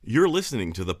You're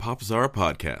listening to the Pop Czar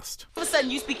podcast. All of a sudden,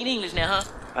 you speaking English now, huh?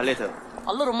 A little.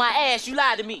 A little my ass, you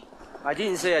lied to me. I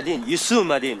didn't say I didn't. You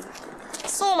assume I didn't.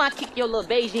 Assume I kick your little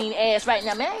Beijing ass right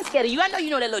now, man. I ain't scared of you. I know you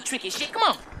know that little tricky shit. Come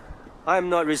on. I'm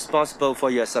not responsible for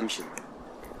your assumption.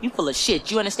 You full of shit.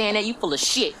 You understand that? You full of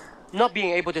shit. Not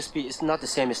being able to speak is not the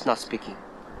same as not speaking.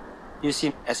 You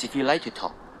seem as if you like to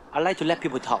talk. I like to let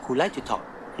people talk who like to talk.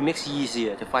 It makes it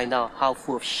easier to find out how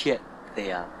full of shit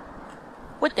they are.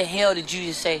 What the hell did you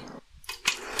just say?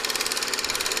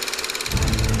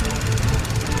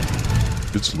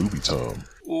 It's movie time.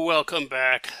 Welcome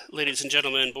back, ladies and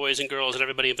gentlemen, boys and girls, and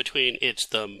everybody in between. It's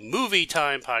the Movie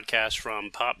Time podcast from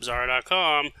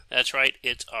PopZara.com. That's right,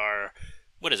 it's our,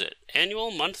 what is it, annual,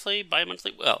 monthly,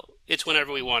 bi-monthly? Well, it's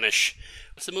whenever we want-ish.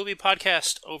 It's the movie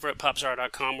podcast over at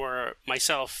PopZara.com, where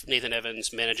myself, Nathan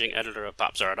Evans, managing editor of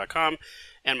PopZara.com,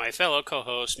 and my fellow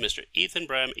co-host, Mr. Ethan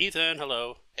Brem. Ethan,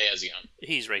 hello. Hey, how's it going?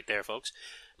 He's right there, folks.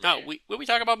 Now, we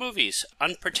talk about movies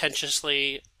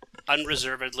unpretentiously,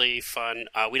 unreservedly fun.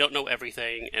 We don't know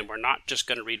everything, and we're not just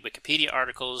going to read Wikipedia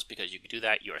articles because you can do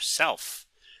that yourself.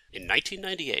 In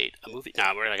 1998, a movie...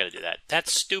 No, we're not going to do that.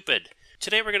 That's stupid.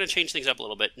 Today we're going to change things up a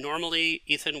little bit. Normally,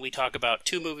 Ethan, we talk about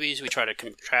two movies. We try to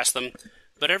contrast them.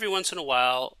 But every once in a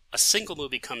while, a single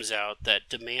movie comes out that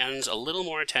demands a little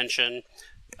more attention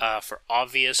for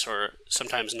obvious or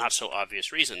sometimes not so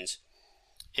obvious reasons.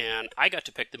 And I got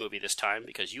to pick the movie this time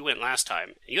because you went last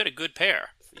time. You had a good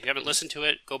pair. If you haven't listened to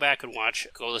it, go back and watch.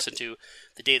 Go listen to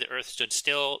The Day the Earth Stood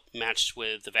Still, matched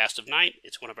with The Vast of Night.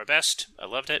 It's one of our best. I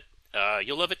loved it.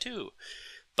 You'll love it too.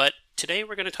 But today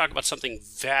we're going to talk about something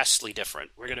vastly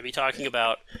different. We're going to be talking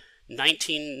about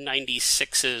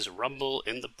 1996's Rumble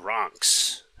in the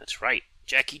Bronx. That's right.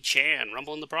 Jackie Chan,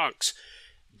 Rumble in the Bronx.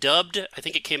 Dubbed, I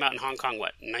think it came out in Hong Kong,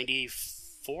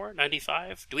 94,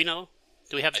 95? Do we know?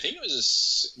 Do we have... I think it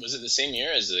was it the same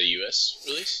year as the U.S.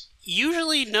 release?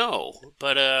 Usually no,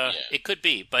 but It could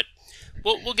be. But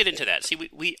we'll get into that. See,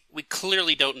 we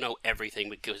clearly don't know everything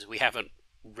because we haven't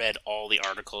read all the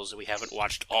articles and we haven't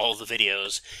watched all the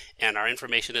videos, and our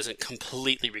information isn't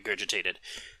completely regurgitated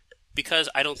because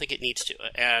I don't think it needs to.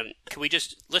 And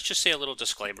let's just say a little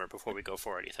disclaimer before we go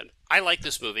forward, Ethan. I like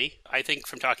this movie. I think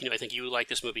from talking to you, I think you like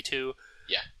this movie too.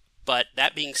 Yeah. But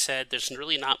that being said, there's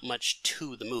really not much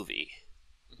to the movie.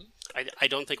 I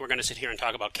don't think we're going to sit here and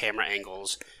talk about camera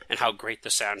angles and how great the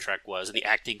soundtrack was and the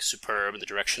acting's superb and the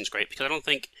direction's great, because I don't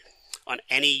think on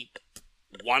any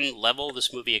one level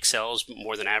this movie excels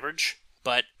more than average.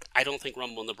 But I don't think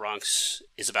Rumble in the Bronx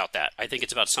is about that. I think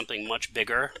it's about something much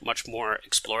bigger, much more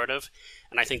explorative,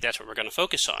 and I think that's what we're going to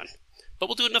focus on. But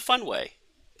we'll do it in a fun way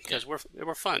because we're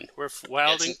fun. We're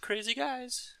wild and crazy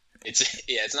guys.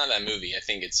 It's not that movie. I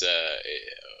think it's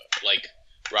like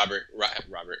Roger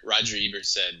Ebert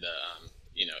said,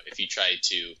 if you try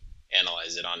to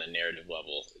analyze it on a narrative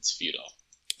level, it's futile.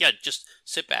 Yeah, just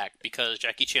sit back because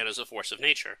Jackie Chan is a force of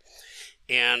nature.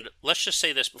 And let's just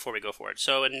say this before we go forward.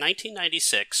 So in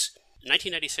 1996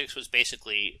 was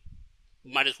basically, I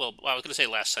was going to say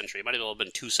last century. It might as well have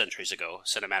been 2 centuries ago,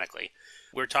 cinematically.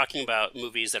 We're talking about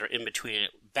movies that are in between.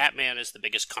 Batman is the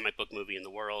biggest comic book movie in the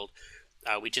world.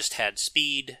 We just had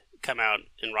Speed come out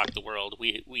and rock the world.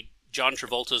 John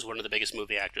Travolta is one of the biggest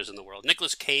movie actors in the world.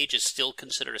 Nicolas Cage is still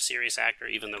considered a serious actor,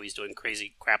 even though he's doing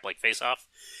crazy crap like Face Off.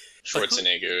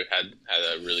 Schwarzenegger had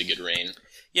a really good reign.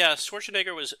 Yeah,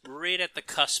 Schwarzenegger was right at the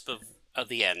cusp of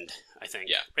the end, I think.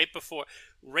 Yeah.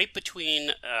 Right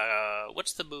between,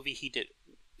 what's the movie he did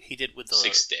with the...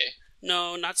 Sixth Day?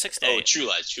 No, not Sixth Day. Oh, True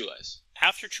Lies.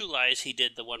 After True Lies, he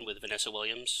did the one with Vanessa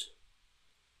Williams.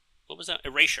 What was that?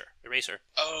 Eraser.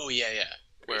 Oh, yeah.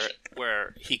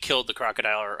 Where he killed the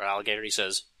crocodile or alligator, and he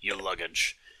says, "Your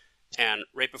luggage." And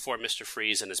right before Mr.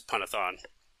 Freeze and his punathon.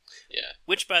 Yeah.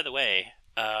 Which, by the way,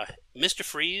 Mr.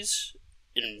 Freeze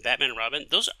in Batman and Robin,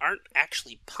 those aren't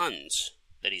actually puns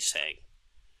that he's saying.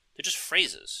 They're just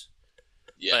phrases.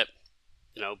 Yeah.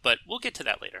 But we'll get to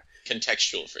that later.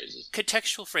 Contextual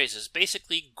phrases.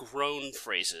 Basically grown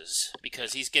phrases,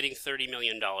 because he's getting $30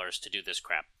 million to do this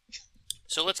crap.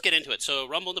 So let's get into it. So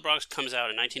Rumble in the Bronx comes out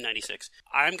in 1996.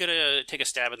 I'm going to take a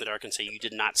stab in the dark and say you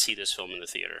did not see this film in the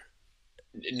theater.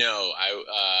 No,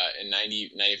 in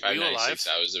 95, 96,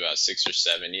 I was about 6 or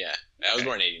 7, yeah. I was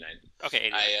born in 89. Okay,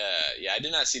 89. I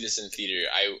did not see this in theater.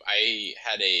 I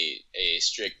had a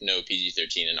strict no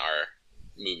PG-13 in our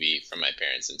movie from my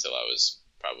parents until I was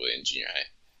probably in junior high.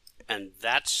 And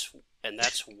that's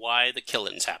why the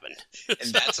killings happened.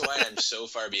 And that's why I'm so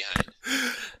far behind.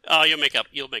 Oh, you'll make up.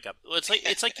 Well,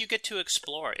 it's like you get to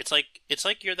explore. It's like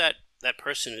you're that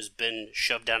person who's been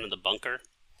shoved down in the bunker,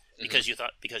 because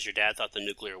because your dad thought the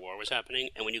nuclear war was happening,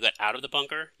 and when you got out of the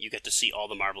bunker, you get to see all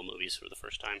the Marvel movies for the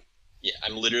first time. Yeah,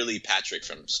 I'm literally Patrick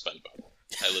from SpongeBob.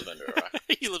 I live under a rock.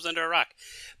 He lives under a rock.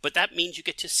 But that means you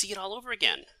get to see it all over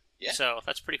again. Yeah. So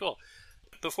that's pretty cool.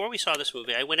 Before we saw this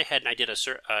movie, I went ahead and I did an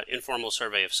informal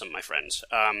survey of some of my friends.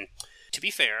 To be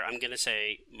fair, I'm going to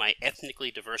say my ethnically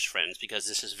diverse friends, because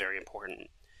this is very important.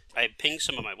 I pinged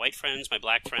some of my white friends, my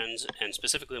black friends, and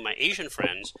specifically my Asian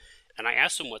friends, and I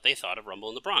asked them what they thought of Rumble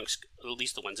in the Bronx, at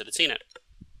least the ones that had seen it.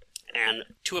 And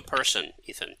to a person,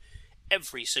 Ethan,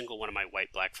 every single one of my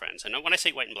white black friends, and when I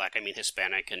say white and black, I mean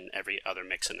Hispanic and every other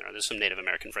mix in there. There's some Native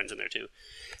American friends in there too.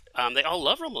 They all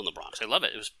love Rumble in the Bronx. I love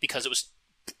it. It was because it was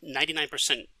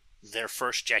 99% their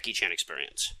first Jackie Chan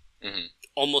experience. Mm-hmm.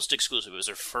 Almost exclusive. It was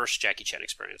their first Jackie Chan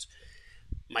experience.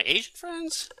 My Asian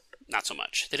friends, not so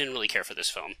much. They didn't really care for this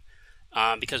film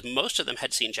because most of them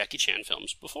had seen Jackie Chan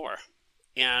films before.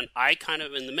 And I kind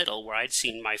of in the middle, where I'd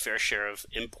seen my fair share of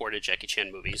imported Jackie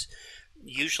Chan movies,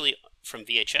 usually from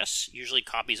VHS, usually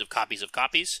copies of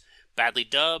copies, badly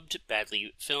dubbed,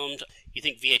 badly filmed. You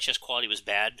think VHS quality was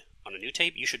bad on a new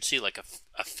tape? You should see like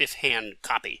a fifth-hand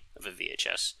copy of a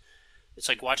VHS. It's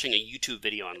like watching a YouTube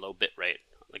video on low bitrate,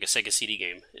 like a Sega CD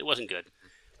game. It wasn't good.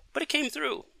 But it came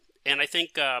through. And I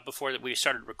think before that we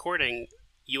started recording,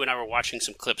 you and I were watching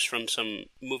some clips from some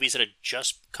movies that had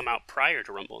just come out prior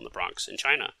to Rumble in the Bronx in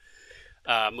China.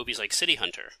 Movies like City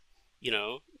Hunter. You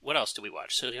know, what else did we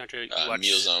watch? City Hunter.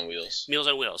 Meals on Wheels. Meals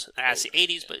on Wheels. That's the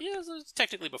 80s, but yeah, it's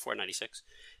technically before 96.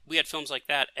 We had films like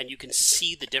that, and you can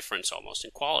see the difference almost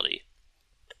in quality.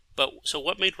 But so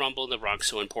what made Rumble in the Bronx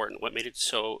so important? What made it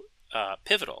so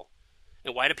pivotal?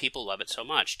 And why do people love it so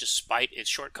much, despite its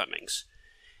shortcomings?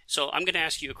 So I'm going to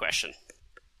ask you a question.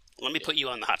 Let me put you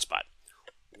on the hot spot.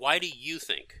 Why do you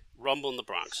think Rumble in the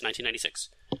Bronx, 1996,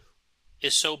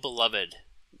 is so beloved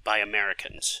by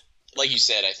Americans? Like you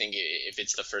said, I think if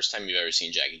it's the first time you've ever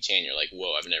seen Jackie Chan, you're like,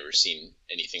 whoa, I've never seen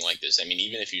anything like this. I mean,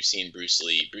 even if you've seen Bruce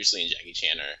Lee and Jackie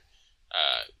Chan are,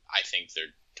 I think they're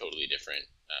totally different.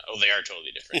 They are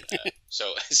totally different.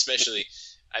 So especially,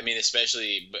 but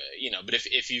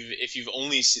if you've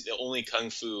only seen the only kung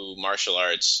fu martial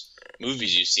arts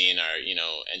movies you've seen are,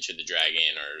 Enter the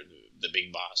Dragon or The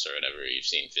Big Boss or whatever you've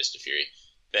seen, Fist of Fury,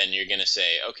 then you're going to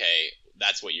say, okay,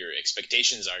 that's what your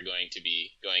expectations are going to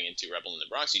be going into Rumble in the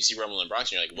Bronx. You see Rumble in the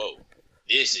Bronx and you're like, whoa,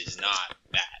 this is not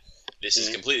that. This is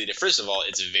completely different. First of all,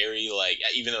 it's very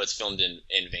even though it's filmed in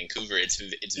Vancouver, it's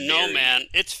no, man,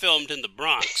 it's filmed in the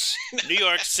Bronx, New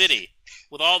York City,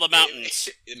 with all the mountains,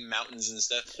 mountains and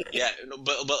stuff. Yeah,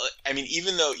 but I mean,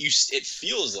 even though it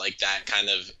feels like that kind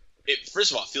of. First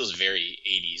of all, it feels very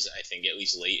 80s. I think at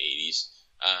least late 80s.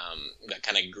 That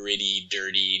kind of gritty,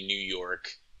 dirty New York,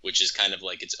 which is kind of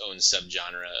like its own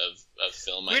subgenre of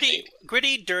film.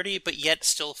 Gritty, dirty, but yet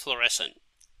still fluorescent.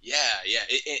 Yeah.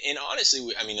 And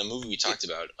honestly, I mean, a movie we talked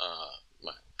about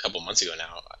a couple months ago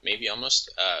now, maybe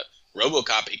almost,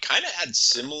 RoboCop, it kind of had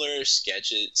similar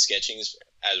sketchings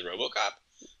as RoboCop,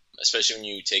 especially when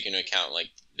you take into account, like,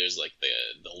 there's, like,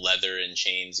 the leather and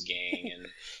chains gang and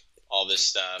all this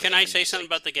stuff. Can I say something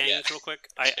about the gangs real quick?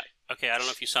 I don't know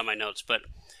if you saw my notes, but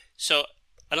so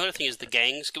another thing is the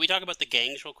gangs. Can we talk about the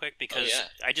gangs real quick? Because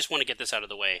I just want to get this out of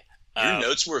the way. Your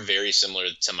notes were very similar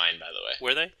to mine, by the way.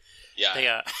 Were they?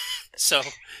 Yeah.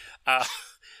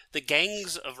 The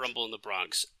gangs of Rumble in the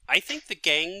Bronx. I think the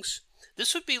gangs.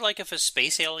 This would be like if a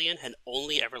space alien had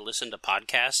only ever listened to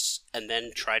podcasts and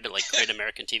then tried to create an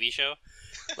American TV show.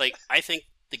 I think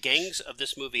the gangs of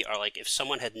this movie are like if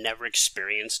someone had never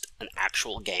experienced an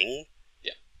actual gang,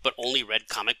 but only read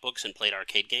comic books and played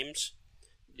arcade games.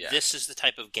 Yeah. This is the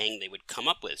type of gang they would come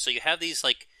up with. So you have these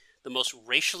the most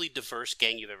racially diverse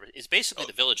gang you've ever. It's basically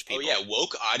the Village People. Oh yeah,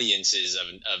 woke audiences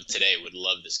of today would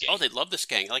love this gang. Oh, they'd love this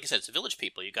gang. Like I said, it's the Village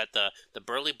People. You got the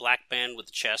burly black man with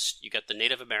the chest. You got the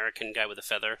Native American guy with a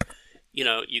feather. You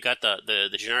got the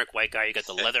generic white guy. You got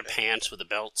the leather pants with the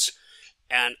belts.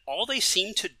 And all they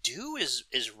seem to do is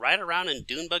ride around in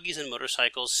dune buggies and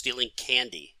motorcycles, stealing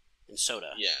candy and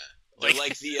soda. Yeah, they're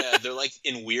they're like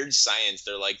in Weird Science.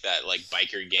 They're like that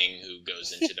biker gang who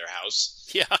goes into their house.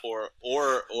 Yeah. Or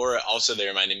also they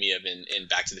reminded me of in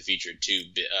Back to the Future 2,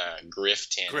 Griff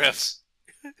Tannen's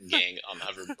gang on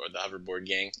the hoverboard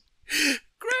gang.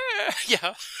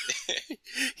 Yeah.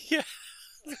 Yeah.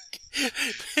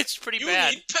 It's pretty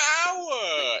bad. You need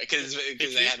power because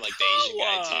they had the Asian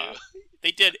guy too.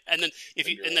 They did, and then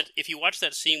if you watch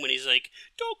that scene when he's like,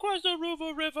 "Don't cross the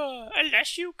river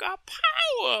unless you got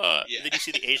power," and then you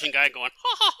see the Asian guy going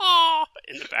 "ha ha ha"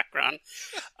 in the background.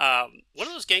 One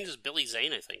of those gangs is Billy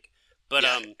Zane, I think, but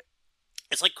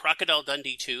it's like Crocodile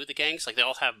Dundee too. The gangs they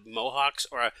all have mohawks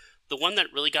or the one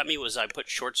that really got me was I put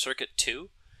Short Circuit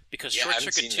 2, because Yeah, I Short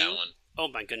haven't Circuit seen 2. that one. Oh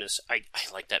my goodness, I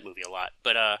like that movie a lot.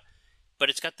 But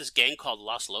it's got this gang called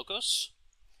Los Locos,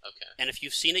 Okay. and if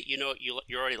you've seen it, you know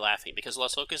you're already laughing because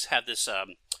Los Locos have this.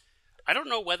 I don't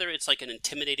know whether it's like an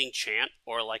intimidating chant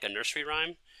or like a nursery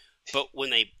rhyme, but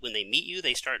when they meet you,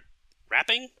 they start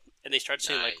rapping and they start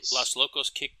saying like Nice. Los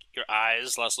Locos kick your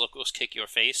eyes, Los Locos kick your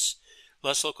face,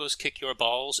 Los Locos kick your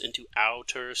balls into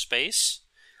outer space.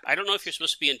 I don't know if you're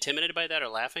supposed to be intimidated by that or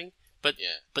laughing, but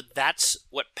that's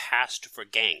what passed for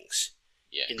gangs.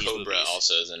 Yeah, in these Cobra movies.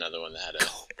 also is another one that had a...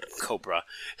 Cobra.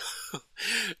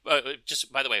 Just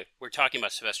by the way, we're talking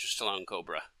about Sylvester Stallone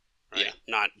Cobra, right? Yeah.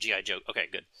 Not G.I. Joe. Okay,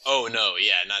 good. Oh, no,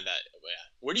 yeah, not that. Yeah.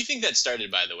 Where do you think that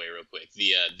started, by the way, real quick?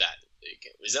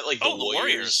 Is that like the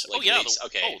Warriors? Like, yeah.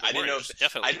 okay, the I didn't know. Warriors,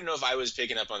 definitely. I didn't know if I was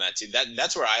picking up on that too.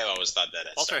 That's where I always thought that.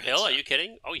 Walter Hill? Are you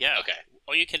kidding? Oh yeah. Okay.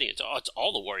 Oh, are you kidding? It's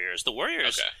all the Warriors. The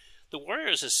Warriors. Okay. The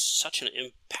Warriors is such an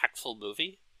impactful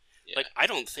movie. Yeah. Like I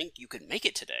don't think you could make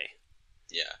it today.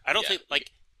 Yeah. I don't think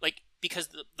like because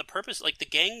the purpose, like the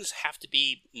gangs have to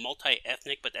be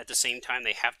multi-ethnic, but at the same time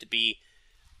they have to be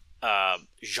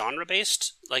genre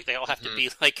based. Like they all have to be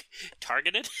like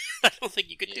targeted. I don't think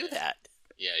you could do that.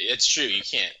 Yeah, it's true. You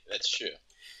can't. That's true.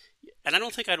 And I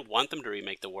don't think I'd want them to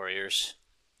remake the Warriors.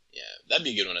 Yeah, that'd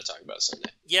be a good one to talk about someday.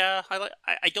 Yeah,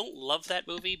 I don't love that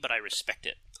movie, but I respect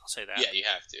it. I'll say that. Yeah, you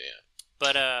have to. Yeah.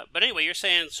 But anyway, you're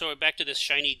saying, so we're back to this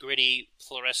shiny, gritty,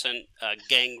 fluorescent,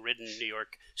 gang-ridden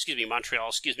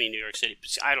Montreal, New York City.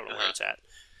 I don't know where it's at.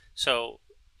 So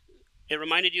it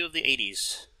reminded you of the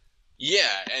 80s.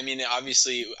 Yeah, I mean,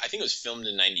 obviously, I think it was filmed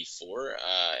in '94,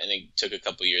 and it took a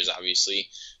couple years, obviously.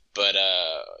 But,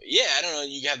 yeah, I don't know,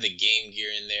 you have the Game Gear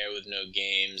in there with no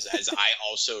games, as I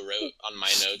also wrote on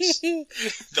my notes.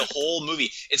 The whole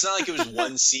movie. It's not like it was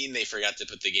one scene they forgot to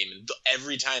put the game in.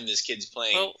 Every time this kid's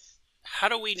playing... Well, how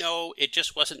do we know it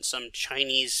just wasn't some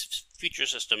Chinese future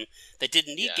system that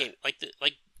didn't need game like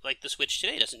the Switch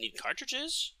today doesn't need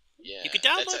cartridges? Yeah, you could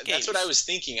download games. That's what I was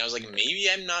thinking. I was like, maybe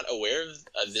I'm not aware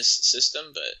of this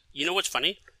system, but you know what's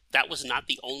funny? That was not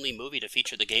the only movie to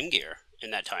feature the Game Gear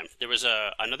in that time. There was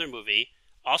another movie,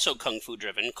 also kung fu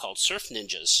driven, called Surf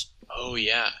Ninjas. Oh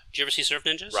yeah, did you ever see Surf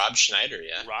Ninjas? Rob Schneider,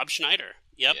 yeah. Rob Schneider.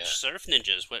 Yep, yeah. Surf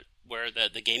Ninjas, where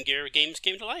the Game Gear games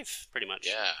came to life, pretty much.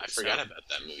 Yeah, I forgot about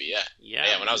that movie.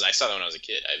 Yeah. When I saw that when I was a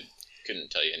kid. I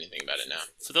couldn't tell you anything about it now.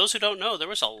 For those who don't know, there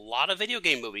was a lot of video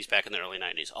game movies back in the early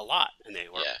 '90s. A lot, and they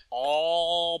were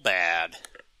all bad.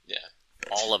 Yeah,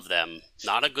 all of them.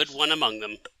 Not a good one among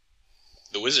them.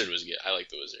 The Wizard was good. I like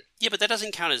The Wizard. Yeah, but that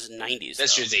doesn't count as '90s.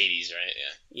 That's just '80s, right?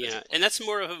 Yeah. Yeah, and that's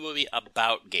more of a movie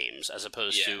about games as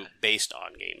opposed to based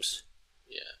on games.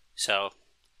 Yeah. So,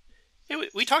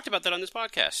 we talked about that on this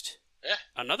podcast. Yeah.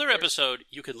 Another episode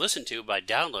you can listen to by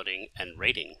downloading and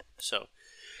rating. So,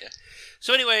 yeah.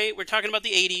 So anyway, we're talking about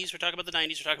the '80s. We're talking about the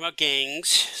 '90s. We're talking about gangs.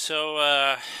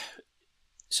 So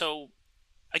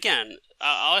again,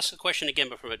 I'll ask the question again,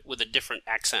 but with a different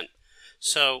accent.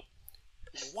 So,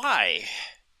 why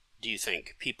do you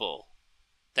think people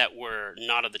that were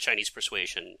not of the Chinese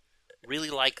persuasion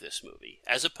really like this movie?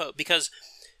 Because,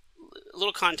 a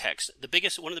little context,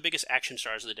 one of the biggest action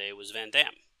stars of the day was Van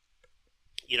Damme.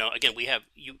 You know, again,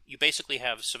 you basically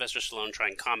have Sylvester Stallone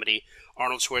trying comedy,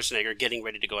 Arnold Schwarzenegger getting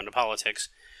ready to go into politics.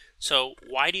 So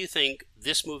why do you think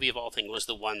this movie of all things was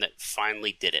the one that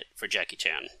finally did it for Jackie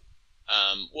Chan?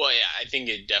 Well, yeah, I think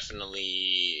it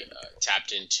definitely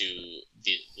tapped into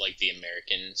the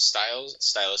American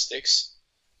stylistics,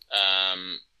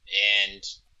 and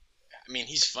I mean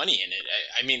he's funny in it.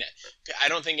 I mean, I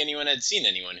don't think anyone had seen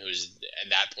anyone who was at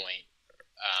that point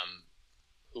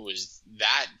who was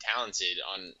that talented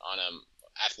on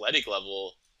a athletic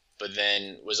level, but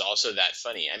then was also that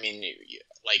funny. I mean,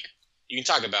 like you can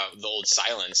talk about the old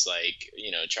silence, like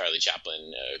Charlie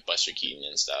Chaplin, Buster Keaton,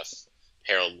 and stuff.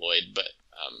 Harold Lloyd, but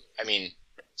I mean,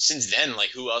 since then,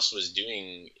 like, who else was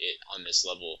doing it on this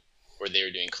level where they were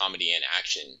doing comedy and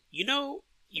action? You know,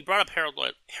 you brought up Harold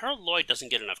Lloyd. Harold Lloyd doesn't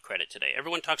get enough credit today.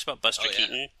 Everyone talks about Buster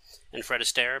Keaton and Fred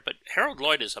Astaire, but Harold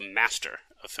Lloyd is a master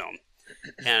of film.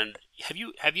 And have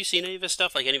you seen any of his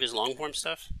stuff, like any of his long form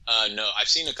stuff? No, I've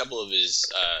seen a couple of his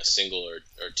single or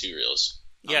two reels.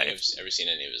 I don't think I've ever seen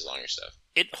any of his longer stuff.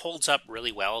 It holds up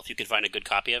really well if you could find a good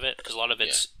copy of it, because a lot of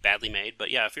it's badly made.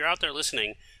 But yeah, if you're out there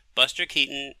listening, Buster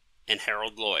Keaton and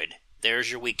Harold Lloyd,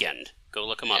 there's your weekend. Go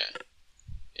look them up.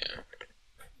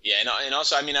 Yeah, and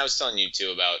also, I mean, I was telling you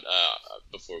too about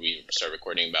before we start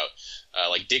recording about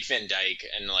like Dick Van Dyke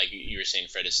and like you were saying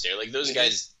Fred Astaire, like those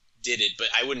guys did it, but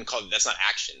I wouldn't call that's not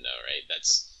action though, right?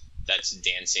 That's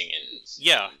dancing and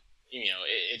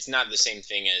it's not the same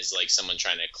thing as like someone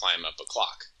trying to climb up a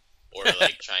clock. or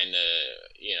like trying to,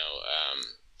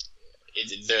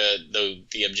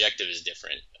 the objective is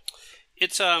different.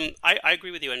 It's I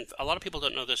agree with you, and a lot of people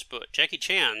don't know this, but Jackie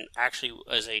Chan actually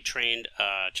was a trained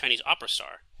Chinese opera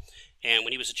star, and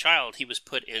when he was a child, he was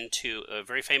put into it's a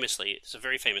very famous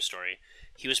story.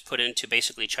 He was put into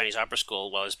basically Chinese opera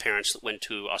school while his parents went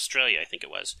to Australia, I think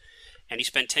it was, and he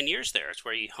spent 10 years there. It's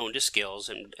where he honed his skills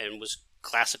and was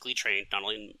classically trained. Not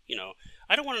only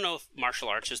I don't want to know if martial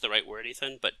arts is the right word,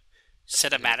 Ethan, but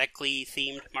cinematically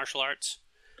themed martial arts.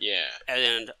 Yeah.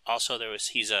 And also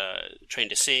he's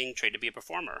trained to sing, trained to be a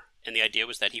performer. And the idea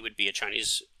was that he would be a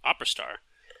Chinese opera star.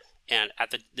 And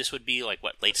this would be like,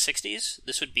 late 60s?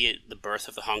 This would be the birth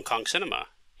of the Hong Kong cinema.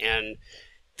 And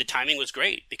the timing was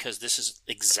great because this is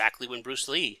exactly when Bruce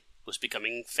Lee was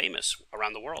becoming famous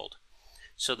around the world.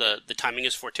 So the timing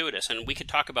is fortuitous. And we could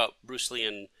talk about Bruce Lee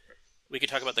and we could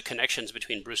talk about the connections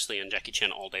between Bruce Lee and Jackie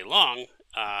Chan all day long.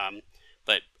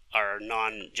 But our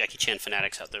non-Jackie Chan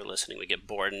fanatics out there listening would get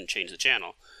bored and change the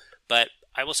channel. But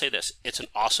I will say this, it's an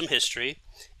awesome history,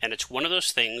 and it's one of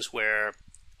those things where,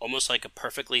 almost like a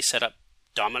perfectly set up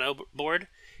domino board,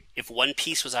 if one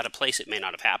piece was out of place, it may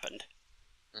not have happened.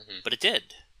 Mm-hmm. But it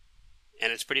did.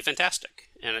 And it's pretty fantastic,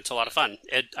 and it's a lot of fun.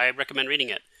 I recommend reading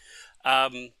it.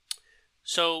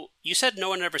 So you said no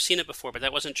one had ever seen it before, but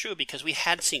that wasn't true because we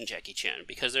had seen Jackie Chan,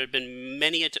 because there had been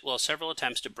several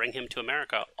attempts to bring him to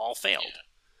America, all failed. Yeah.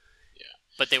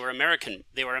 But they were American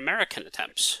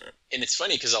attempts. And it's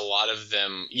funny because a lot of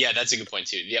them, yeah, that's a good point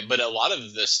too. Yeah, but a lot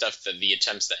of the stuff the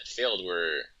attempts that failed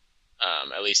were,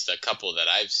 at least a couple that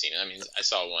I've seen. I mean, I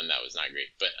saw one that was not great,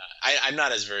 but I'm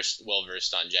not as well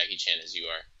versed on Jackie Chan as you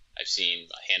are. I've seen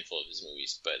a handful of his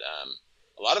movies, but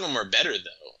a lot of them are better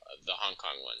though. The Hong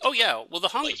Kong ones. Oh yeah, well the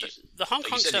Hong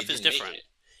Kong stuff is different.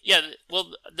 Yeah,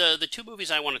 well the two movies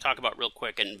I want to talk about real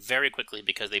quick and very quickly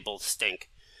because they both stink.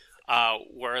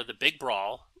 Were The Big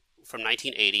Brawl from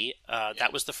 1980.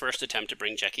 That was the first attempt to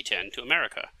bring Jackie Chan to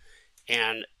America.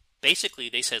 And basically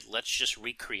they said, let's just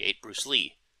recreate Bruce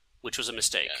Lee, which was a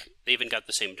mistake. Yeah. They even got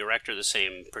the same director, the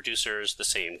same producers, the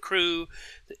same crew,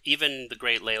 even the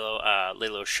great Lalo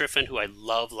Schifrin, who I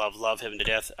love him to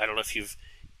death. I don't know if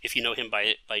you know him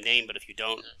by name, but if you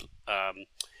don't,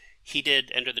 he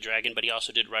did Enter the Dragon, but he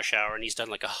also did Rush Hour, and he's done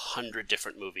like 100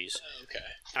 different movies. Okay.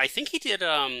 And I think he did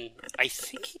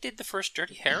the first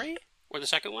Dirty Harry, or the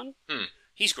second one.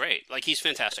 He's great. Like, he's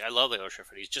fantastic. I love Lalo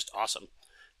Schifrin. He's just awesome.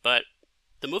 But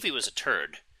the movie was a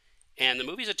turd. And the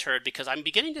movie's a turd because I'm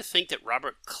beginning to think that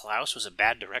Robert Klaus was a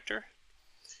bad director.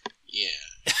 Yeah.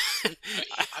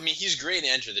 I mean, he's great in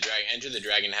Enter the Dragon. Enter the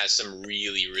Dragon has some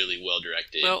really, really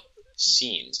well-directed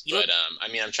scenes. But,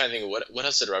 I mean, I'm trying to think of what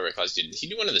else did Robert Klaus do? Did he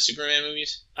do one of the Superman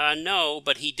movies? No,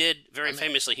 but he did,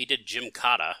 famously, he did Jim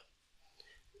Cotta.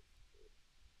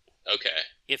 Okay.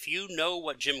 If you know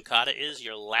what Jim Cotta is,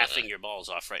 you're laughing your balls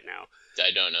off right now.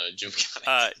 I don't know Jim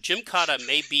Cotta. Jim Cotta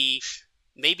may be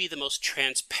the most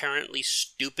transparently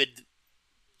stupid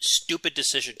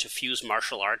decision to fuse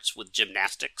martial arts with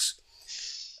gymnastics.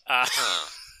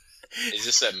 Is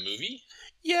this a movie?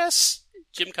 Yes,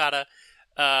 Jim Cotta,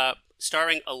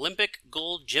 starring Olympic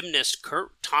gold gymnast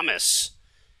Kurt Thomas,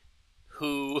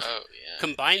 who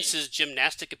combines his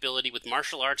gymnastic ability with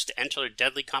martial arts to enter a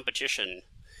deadly competition.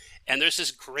 And there's this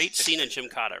great scene in Jim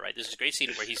Cotta, right? There's this great scene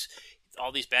where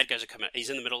all these bad guys are coming. He's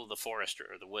in the middle of the forest or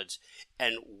the woods,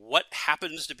 and what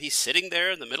happens to be sitting there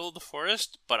in the middle of the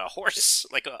forest but a horse,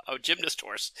 like a gymnast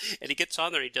horse, and he gets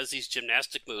on there and he does these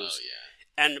gymnastic moves. Oh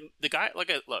yeah. And the guy,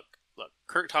 look,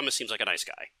 Kirk Thomas seems like a nice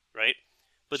guy, right?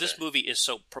 But This movie is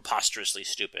so preposterously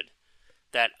stupid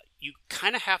that you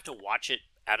kind of have to watch it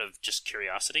out of just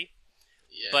curiosity.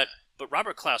 Yeah. But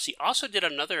Robert Klaus, he also did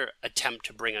another attempt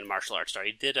to bring in martial arts star.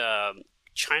 He did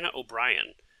China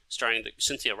O'Brien, starring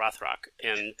Cynthia Rothrock.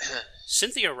 And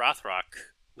Cynthia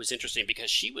Rothrock was interesting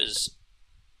because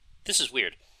this is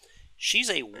weird, she's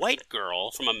a white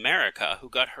girl from America who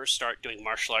got her start doing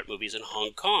martial art movies in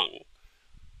Hong Kong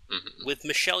with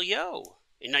Michelle Yeoh.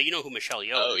 And now you know who Michelle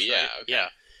Yeoh is, Oh, yeah, right? okay. Yeah.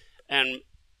 And,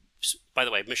 by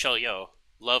the way, Michelle Yeoh,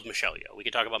 love Michelle Yeoh. We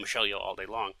could talk about Michelle Yeoh all day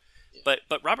long. Yeah.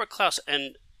 But Robert Klaus,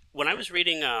 and when I was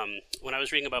reading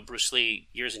about Bruce Lee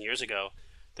years and years ago,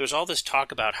 there was all this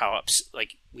talk about how,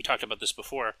 like we talked about this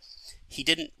before, he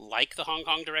didn't like the Hong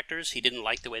Kong directors. He didn't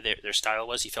like the way their style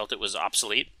was. He felt it was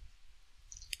obsolete.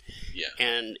 Yeah.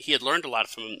 And he had learned a lot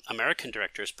from American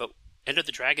directors, but Enter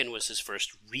the Dragon was his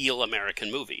first real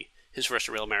American movie, his first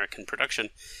real American production.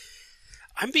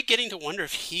 I'm beginning to wonder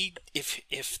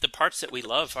if the parts that we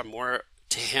love are more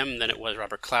to him than it was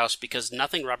Robert Klaus, because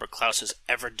nothing Robert Klaus has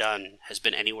ever done has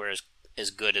been anywhere as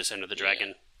good as Enter the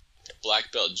Dragon.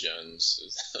 Black Belt Jones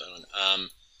is the other one.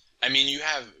 I mean, you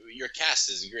have your cast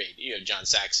is great. You have John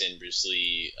Saxon, Bruce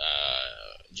Lee,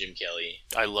 Jim Kelly.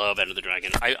 I love Enter the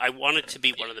Dragon. I want it to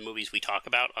be one of the movies we talk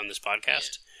about on this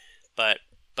podcast, but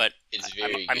it's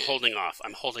very I'm good. holding off.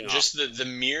 Just the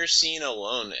mirror scene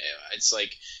alone, it's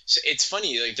like, it's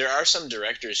funny. Like, there are some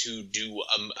directors who do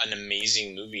an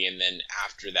amazing movie, and then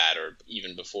after that, or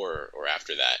even before or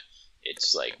after that,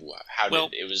 it's like,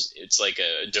 it's like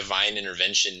a divine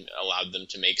intervention allowed them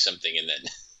to make something, and then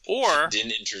or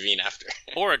didn't intervene after.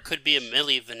 Or it could be a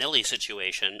Milli Vanilli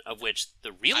situation of which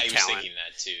the real I was talent. thinking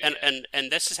that too.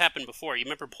 And this has happened before. You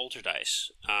remember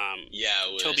Poltergeist?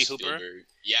 With Toby Spielberg. Hooper.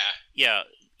 Yeah.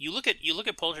 You look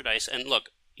at Poltergeist, and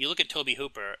you look at Toby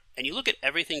Hooper, and you look at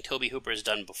everything Toby Hooper has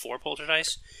done before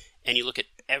Poltergeist, and you look at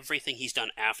everything he's done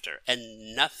after,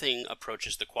 and nothing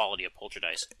approaches the quality of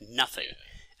Poltergeist. Nothing. Yeah.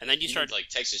 And then you start like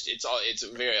Texas. It's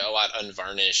a lot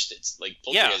unvarnished. It's like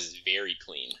Poltergeist is very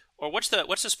clean. Or what's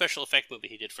the special effect movie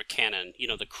he did for Canon? You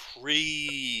know, the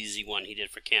crazy one he did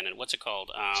for Canon. What's it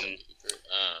called?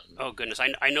 Oh goodness,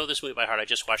 I know this movie by heart. I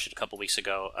just watched it a couple weeks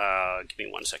ago. Give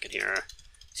me 1 second here.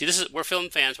 See, we're film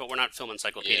fans, but we're not film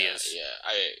encyclopedias.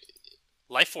 Yeah.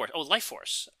 Life Force. Oh, Life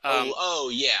Force.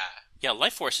 Yeah. Yeah,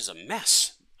 Life Force is a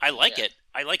mess. I like it,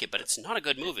 but it's not a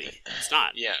good movie. It's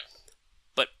not. Yeah.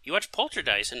 But you watch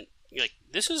Poltergeist, and you're like,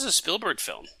 this is a Spielberg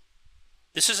film.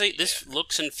 This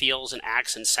looks and feels and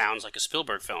acts and sounds like a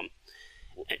Spielberg film.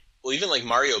 Well, even like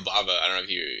Mario Bava, I don't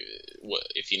know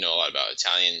if you know a lot about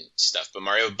Italian stuff, but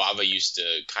Mario Bava used to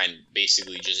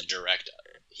basically just direct.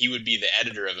 He would be the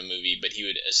editor of a movie, but he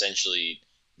would essentially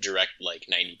direct like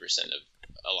 90% of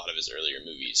a lot of his earlier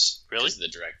movies. Really?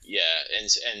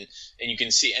 And you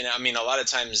can see, and I mean, a lot of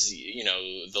times,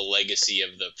 the legacy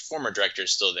of the former director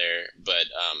is still there, but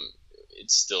it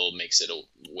still makes it a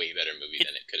way better movie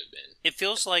than it could have been. It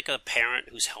feels like a parent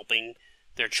who's helping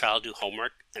their child do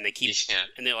homework, and they keep,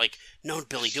 and they're like, "No,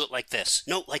 Billy, do it like this.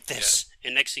 No, like this." Yeah.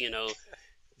 And next thing you know,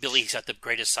 Billy's got the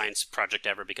greatest science project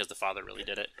ever because the father really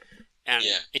did it. And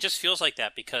it just feels like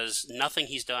that because nothing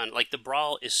he's done, like The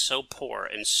Brawl, is so poor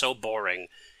and so boring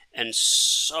and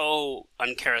so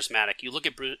uncharismatic. You look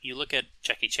at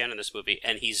Jackie Chan in this movie,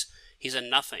 and he's a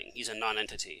nothing. He's a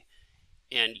non-entity.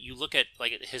 And you look at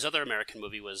his other American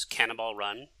movie was Cannonball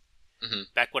Run. Mm-hmm.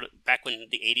 Back when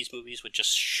the 80s movies would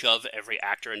just shove every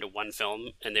actor into one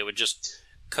film, and they would just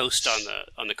coast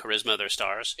on the charisma of their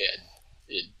stars.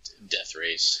 Yeah, Death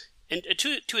Race. And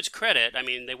to its credit, I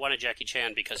mean, they wanted Jackie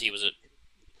Chan because he was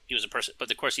a person,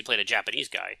 but of course he played a Japanese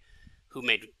guy who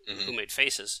made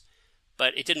faces,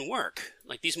 but it didn't work.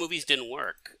 Like, these movies didn't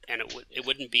work, and it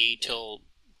wouldn't be till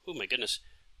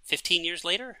 15 years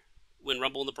later when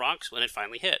Rumble in the Bronx, when it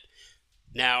finally hit.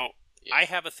 Now, I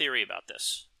have a theory about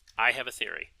this.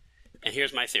 And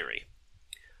here's my theory.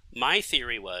 My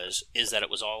theory is that it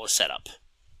was all a setup.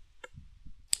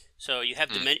 So you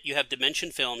have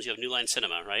Dimension Films, you have New Line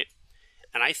Cinema, right?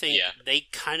 And I think they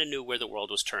kind of knew where the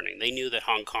world was turning. They knew that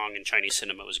Hong Kong and Chinese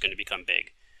cinema was going to become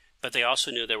big. But they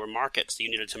also knew there were markets. You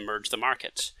needed to merge the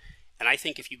markets. And I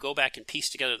think if you go back and piece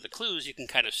together the clues, you can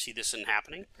kind of see this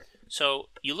happening. So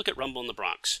you look at Rumble in the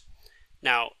Bronx.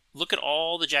 Now, look at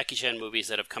all the Jackie Chan movies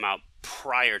that have come out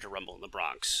prior to Rumble in the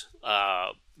Bronx.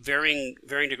 Varying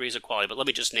degrees of quality, but let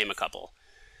me just name a couple.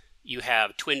 You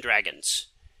have Twin Dragons.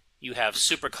 You have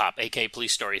Super Cop, a.k.a.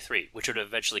 Police Story 3, which would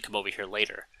eventually come over here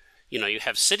later. You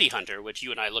have City Hunter, which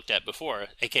you and I looked at before,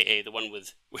 a.k.a. the one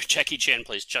where Jackie Chan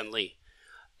plays Chun-Li.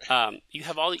 You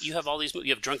have all these movies.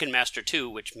 You have Drunken Master 2,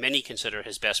 which many consider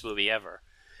his best movie ever.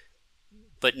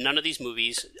 But none of these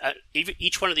movies,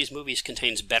 each one of these movies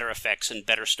contains better effects and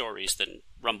better stories than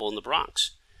Rumble in the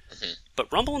Bronx. Mm-hmm.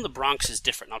 But Rumble in the Bronx is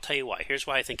different, and I'll tell you why. Here's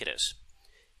why I think it is.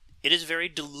 It is very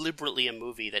deliberately a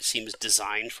movie that seems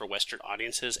designed for Western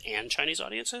audiences and Chinese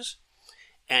audiences.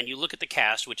 And you look at the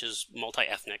cast, which is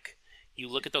multi-ethnic. You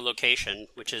look at the location,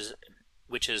 which is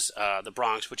the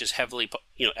Bronx, which is heavily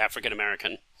African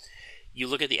American. You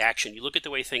look at the action. You look at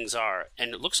the way things are,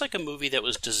 and it looks like a movie that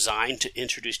was designed to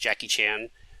introduce Jackie Chan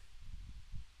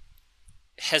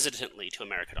hesitantly to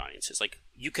American audiences. Like,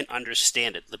 you can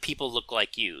understand it. The people look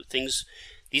like you. These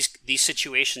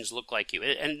situations look like you.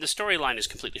 And the storyline is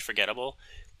completely forgettable.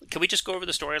 Can we just go over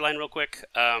the storyline real quick?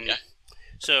 Yeah.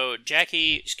 So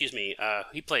Jackie,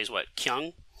 he plays what?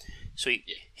 Kyung? So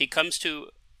he comes to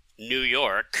New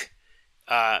York,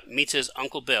 meets his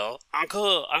Uncle Bill.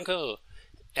 Uncle,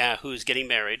 who's getting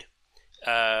married.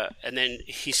 And then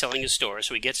he's selling his store.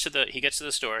 So he gets to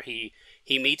the store.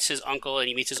 He meets his uncle, and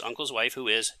he meets his uncle's wife, who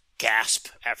is, gasp,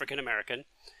 African American.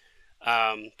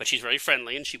 But she's very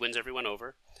friendly, and she wins everyone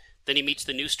over. Then he meets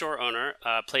the new store owner,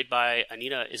 played by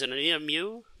Anita. Is it Anita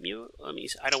Mew?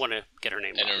 I don't want to get her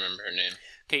name wrong. I don't remember her name.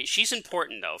 Okay, she's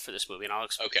important, though, for this movie, and I'll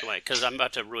explain why, because I'm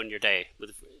about to ruin your day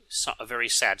with a very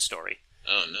sad story.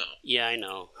 Oh, no. Yeah, I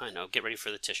know. Get ready for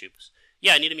the tissues.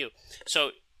 Yeah, Anita Mew.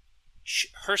 So,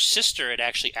 her sister had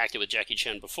actually acted with Jackie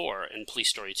Chan before in Police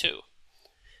Story 2.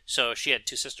 So, she had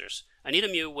two sisters. Anita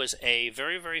Mew was a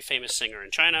very, very famous singer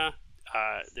in China.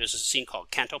 There's a scene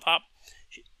called Cantopop.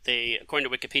 According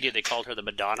to Wikipedia, they called her the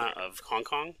Madonna of Hong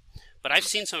Kong. But I've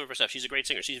seen some of her stuff. She's a great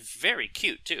singer. She's very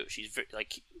cute, too. She's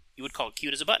like you would call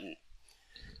cute as a button.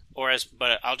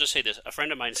 But I'll just say this. A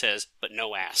friend of mine says, but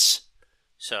no ass.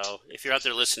 So if you're out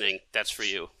there listening, that's for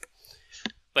you.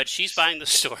 But she's buying the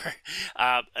store.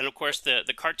 And, of course, the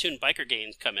cartoon biker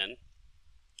gangs come in.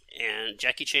 And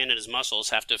Jackie Chan and his muscles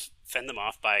have to fend them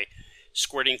off by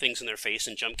squirting things in their face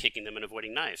and jump kicking them and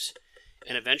avoiding knives.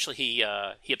 And eventually he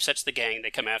upsets the gang. They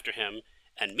come after him.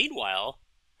 And meanwhile,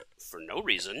 for no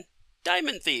reason,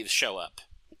 diamond thieves show up.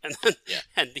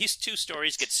 And these two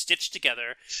stories get stitched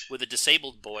together with a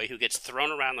disabled boy who gets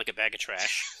thrown around like a bag of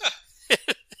trash.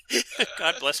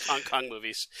 God bless Hong Kong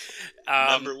movies.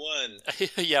 Number one.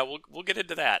 Yeah, we'll get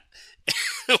into that.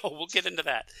 We'll get into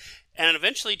that. And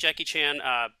eventually Jackie Chan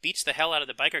beats the hell out of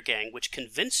the biker gang, which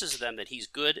convinces them that he's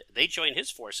good. They join his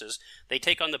forces. They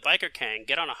take on the biker gang,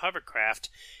 get on a hovercraft,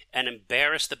 and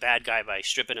embarrass the bad guy by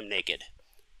stripping him naked.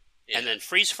 Yeah. And then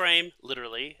freeze frame,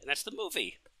 literally, and that's the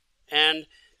movie. And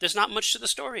there's not much to the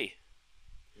story.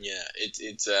 Yeah,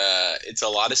 it's a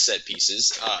lot of set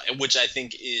pieces, which I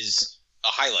think is a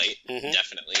highlight,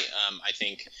 definitely. I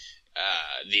think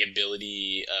the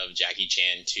ability of Jackie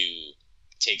Chan to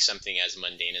take something as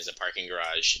mundane as a parking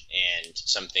garage and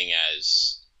something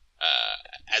as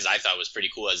I thought was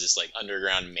pretty cool as this like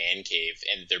underground man cave,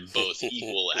 and they're both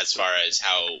equal as far as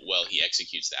how well he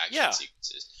executes the action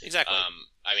sequences. Exactly.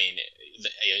 I mean,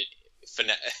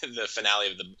 the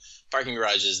finale of the parking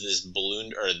garage is this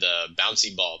balloon or the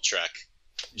bouncy ball truck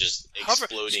just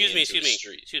exploding into the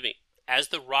street. Excuse me. As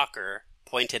the Rocker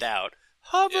pointed out,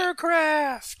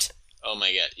 hovercraft. Oh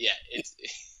my god! Yeah, it's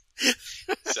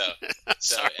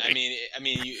so. I mean,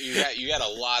 you got a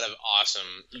lot of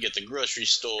awesome. You get the grocery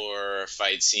store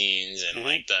fight scenes and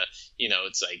like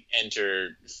it's like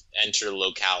enter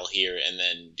locale here and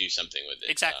then do something with it.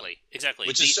 Exactly.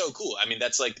 Which is so cool. I mean,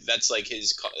 that's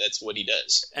what he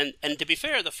does. And to be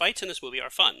fair, the fights in this movie are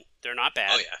fun. They're not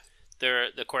bad. Oh yeah.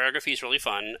 The choreography is really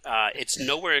fun. It's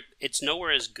nowhere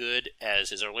as good as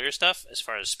his earlier stuff as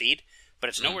far as speed, but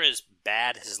it's nowhere as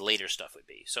bad as his later stuff would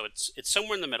be. So it's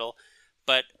somewhere in the middle,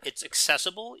 but it's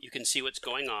accessible. You can see what's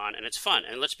going on, and it's fun.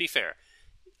 And let's be fair,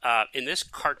 in this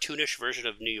cartoonish version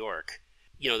of New York,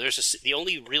 there's the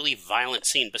only really violent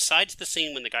scene besides the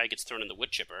scene when the guy gets thrown in the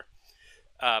wood chipper.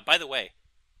 By the way,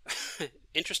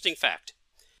 interesting fact: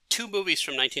 2 movies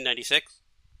from 1996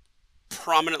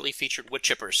 prominently featured wood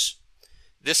chippers.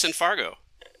 This and Fargo.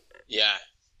 Yeah,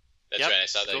 that's right. I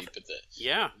saw that you put the.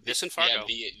 Yeah, this and Fargo.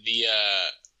 Yeah,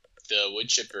 the wood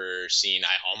chipper scene.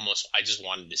 I just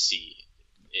wanted to see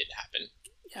it happen.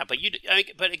 Yeah,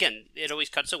 but again, it always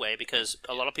cuts away because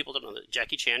a lot of people don't know that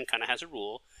Jackie Chan kind of has a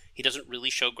rule. He doesn't really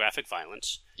show graphic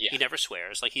violence. Yeah. He never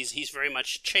swears. Like he's very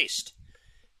much chaste.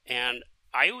 And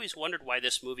I always wondered why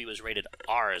this movie was rated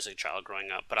R as a child growing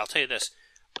up. But I'll tell you this,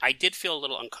 I did feel a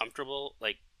little uncomfortable,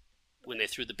 like when they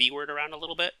threw the B word around a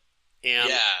little bit. And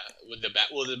with the bad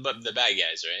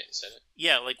guys, right? Is that it?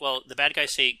 Yeah, the bad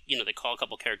guys say, they call a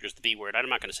couple characters the B word. I'm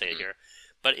not going to say it here.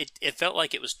 But it felt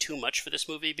like it was too much for this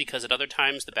movie because at other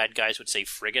times the bad guys would say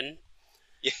friggin'.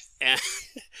 Yeah. And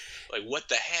like, what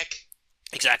the heck?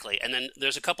 Exactly. And then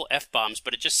there's a couple F-bombs,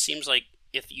 but it just seems like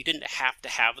if you didn't have to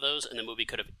have those, and the movie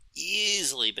could have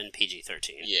easily been PG-13.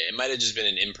 Yeah, it might have just been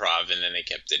an improv, and then they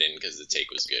kept it in because the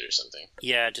take was good or something.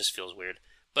 Yeah, it just feels weird.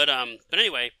 But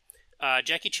anyway,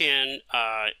 Jackie Chan,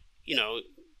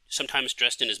 sometimes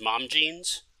dressed in his mom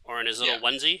jeans or in his little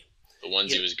onesie. The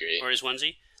onesie was great. Or his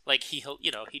onesie. Like, he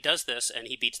does this, and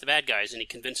he beats the bad guys, and he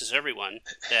convinces everyone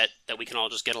that we can all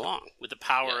just get along with the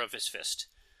power of his fist.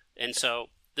 And so,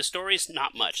 the story's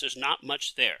not much. There's not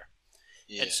much there.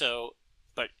 Yeah. And so,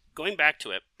 but going back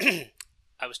to it,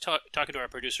 I was talking to our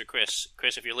producer, Chris.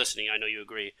 Chris, if you're listening, I know you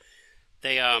agree.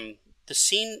 They, the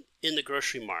scene in the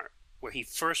grocery mart where he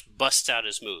first busts out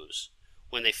his moves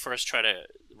when they first try to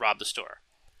rob the store.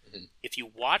 Mm-hmm. If you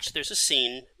watch, there's a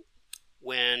scene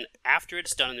when, after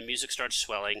it's done and the music starts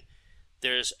swelling,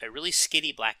 there's a really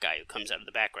skinny black guy who comes out of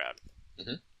the background. Mm-hmm.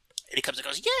 And he comes and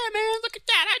goes, "Yeah, man, look at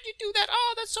that. How'd you do that?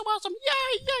 Oh, that's so awesome.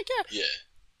 Yeah. Yeah.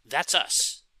 That's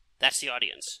us. That's the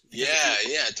audience. Yeah,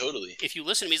 totally. If you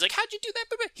listen to him, he's like, how'd you do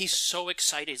that? He's so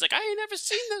excited. He's like, I ain't never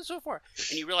seen this before.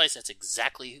 And you realize that's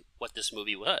exactly what this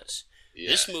movie was.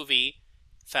 Yeah. This movie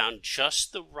found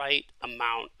just the right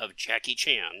amount of Jackie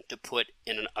Chan to put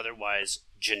in an otherwise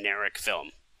generic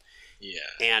film. Yeah.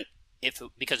 And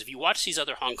because if you watch these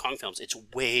other Hong Kong films, it's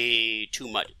way too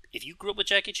much. If you grew up with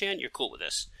Jackie Chan, you're cool with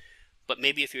this. But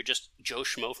maybe if you're just Joe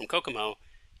Schmo from Kokomo,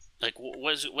 like,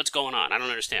 what's going on? I don't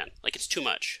understand. Like, it's too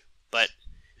much. But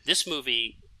this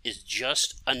movie is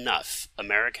just enough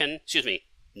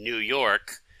New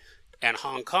York and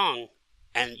Hong Kong,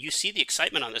 and you see the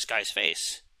excitement on this guy's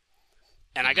face.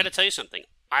 And I got to tell you something.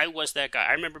 I was that guy.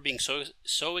 I remember being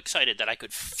so excited that I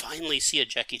could finally see a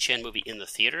Jackie Chan movie in the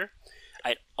theater.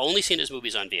 I'd only seen his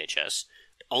movies on VHS.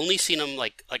 Only seen them,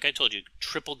 like I told you,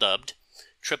 triple dubbed,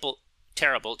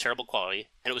 terrible quality.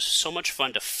 And it was so much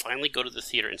fun to finally go to the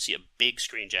theater and see a big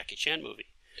screen Jackie Chan movie.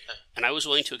 Yeah. And I was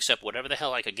willing to accept whatever the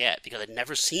hell I could get because I'd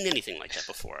never seen anything like that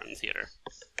before in the theater.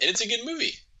 And it's a good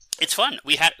movie. It's fun.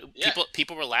 We had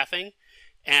people were laughing,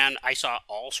 and I saw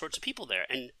all sorts of people there.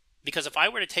 And because if I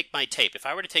were to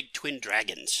take Twin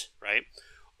Dragons, right,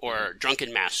 or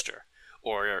Drunken Master,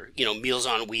 or Meals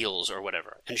on Wheels or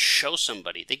whatever, and show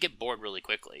somebody, they get bored really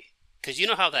quickly. Because you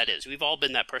know how that is. We've all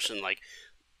been that person, like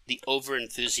the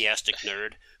over-enthusiastic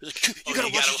nerd who's like, you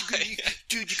gotta watch it,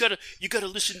 dude. You gotta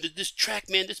listen to this track,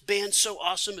 man. This band's so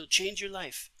awesome, it'll change your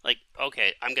life. Like,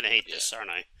 okay, I'm gonna hate this, aren't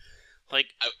I? Like,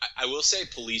 I will say,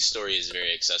 Police Story is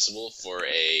very accessible for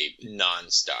a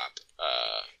non-stop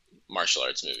martial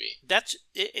arts movie. That's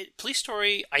it. Police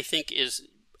Story, I think, is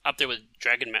up there with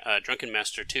Drunken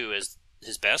Master 2 as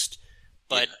his best,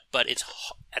 but it's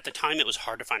at the time it was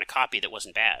hard to find a copy that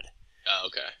wasn't bad. Oh,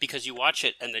 okay. Because you watch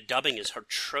it and the dubbing is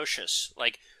atrocious.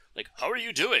 Like, how are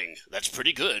you doing? That's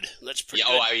pretty good. That's pretty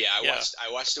good.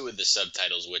 I watched it with the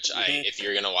subtitles, which if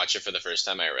you're gonna watch it for the first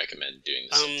time, I recommend doing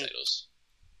the subtitles.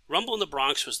 Rumble in the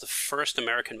Bronx was the first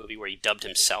American movie where he dubbed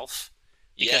himself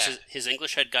because his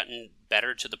English had gotten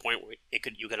better to the point where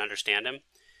you could understand him.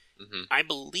 Mm-hmm. I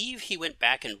believe he went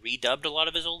back and redubbed a lot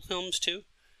of his old films too,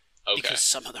 because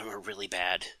some of them are really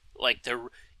bad. Like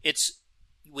it's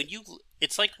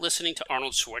like listening to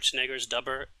Arnold Schwarzenegger's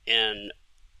dubber in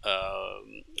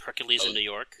Hercules in New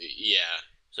York. Yeah,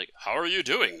 it's like, how are you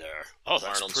doing there? Oh,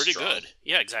 that's Arnold's pretty strong. good.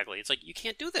 Yeah, exactly. It's like, you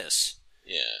can't do this.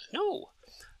 Yeah. No.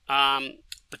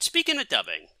 But speaking of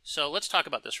dubbing, so let's talk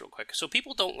about this real quick. So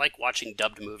people don't like watching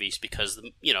dubbed movies because,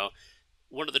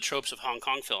 one of the tropes of Hong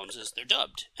Kong films is they're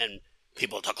dubbed. And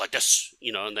people talk like this,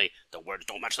 and the words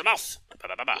don't match the mouth. Bah,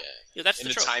 bah, bah. Yeah. That's and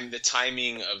the trope. The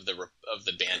timing of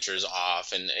the banter's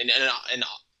off. And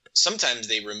sometimes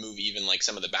they remove even like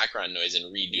some of the background noise and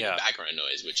redo the background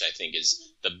noise, which I think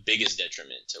is the biggest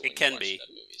detriment to when you watch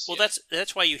dubbed movies. Well,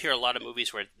 that's why you hear a lot of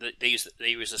movies where they use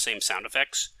the same sound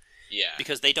effects. Yeah,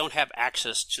 because they don't have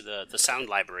access to the sound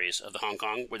libraries of the Hong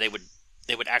Kong where they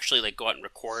would actually like go out and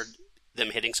record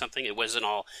them hitting something. It wasn't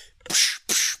all the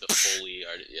Foley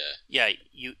art. Yeah. Yeah,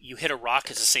 you hit a rock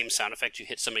is the same sound effect you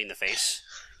hit somebody in the face.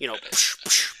 Yeah.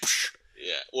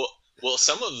 Well,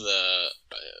 some of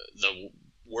the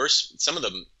worst, some of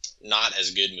the not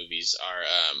as good movies are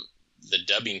the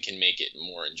dubbing can make it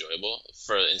more enjoyable.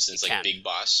 For instance, like Big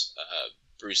Boss,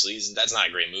 Bruce Lee's. That's not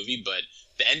a great movie, but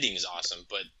the ending is awesome.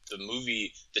 But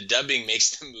the dubbing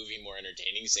makes the movie more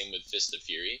entertaining. Same with Fist of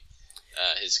Fury,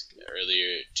 his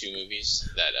earlier two movies,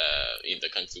 the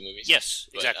Kung Fu movies. Yes,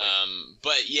 exactly.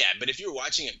 But if you're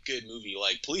watching a good movie,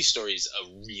 like Police Story is a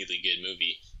really good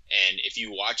movie. And if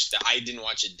you I didn't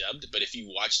watch it dubbed, but if you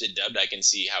watched it dubbed, I can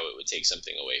see how it would take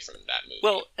something away from that movie.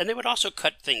 Well, and they would also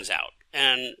cut things out.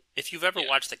 And if you've ever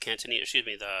watched the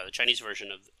Chinese version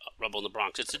of Rumble in the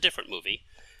Bronx, it's a different movie.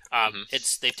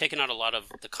 They've taken out a lot of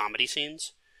the comedy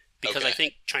scenes because I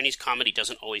think Chinese comedy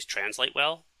doesn't always translate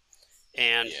well,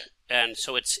 and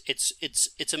so it's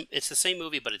the same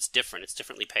movie, but it's different. It's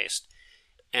differently paced,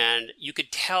 and you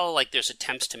could tell like there's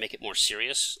attempts to make it more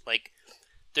serious, like.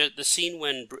 The scene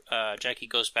when Jackie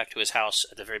goes back to his house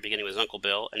at the very beginning with his Uncle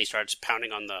Bill, and he starts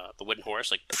pounding on the wooden horse,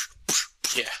 like,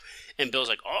 and Bill's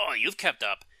like, "Oh, you've kept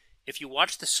up." If you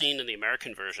watch the scene in the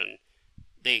American version,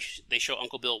 they show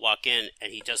Uncle Bill walk in,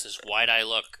 and he does this wide-eye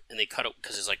look, and they cut it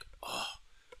because it's like, "Oh,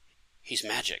 he's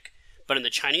magic." But in the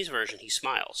Chinese version, he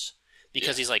smiles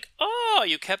because he's like, "Oh,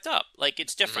 you kept up." Like,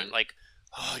 it's different. Mm-hmm. Like,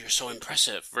 "Oh, you're so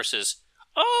impressive," versus,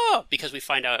 "Oh," because we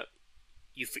find out,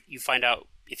 you find out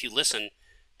if you listen,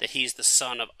 that he's the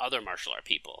son of other martial art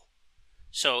people.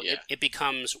 So it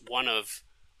becomes one of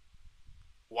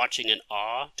watching in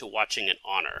awe to watching in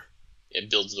honor. It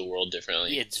builds the world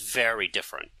differently. It's very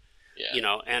different. Yeah. You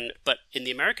know, but in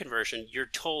the American version, you're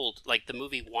told, like, the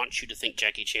movie wants you to think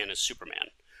Jackie Chan is Superman.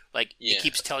 Like, Yeah. it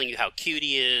keeps telling you how cute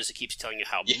he is. It keeps telling you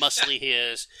how muscly he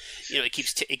is. You know, it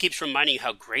keeps reminding you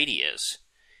how great he is.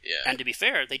 Yeah. And to be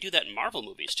fair, they do that in Marvel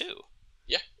movies, too.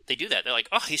 Yeah. They do that. They're like,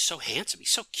 oh, he's so handsome.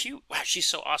 He's so cute. Wow, she's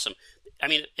so awesome. I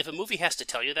mean, if a movie has to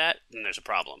tell you that, then there's a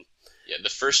problem. Yeah, the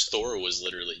first Thor was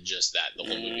literally just that. The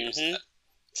whole movie was that.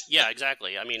 Yeah,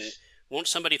 exactly. I mean, won't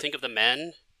somebody think of the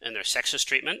men and their sexist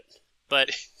treatment?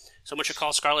 But someone should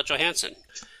call Scarlett Johansson.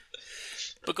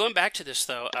 But going back to this,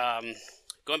 though,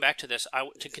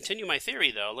 to continue my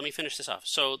theory, though, let me finish this off.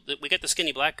 So we get the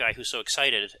skinny black guy who's so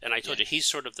excited, and I told you he's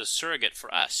sort of the surrogate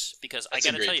for us, because That's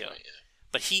I got to tell you, point, yeah.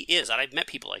 but he is, and I've met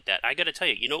people like that. I got to tell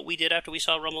you, you know what we did after we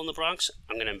saw Rumble in the Bronx?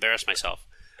 I'm going to embarrass myself.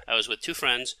 I was with two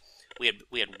friends. We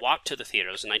had walked to the theater.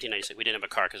 It was in 1996. We didn't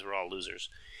have a car because we're all losers.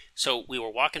 So we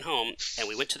were walking home, and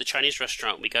we went to the Chinese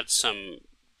restaurant. We got some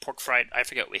pork fried, I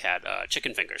forget what we had,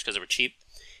 chicken fingers, because they were cheap.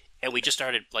 And we just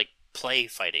started, like, play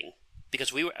fighting.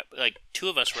 Because we were, like, two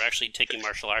of us were actually taking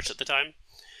martial arts at the time.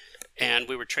 And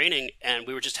we were training, and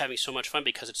we were just having so much fun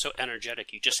because it's so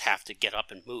energetic. You just have to get up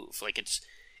and move. Like,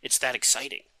 it's that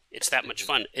exciting. It's that much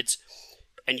fun.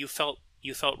 And you felt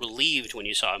relieved when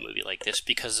you saw a movie like this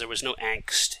because there was no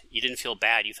angst. You didn't feel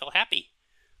bad. You felt happy.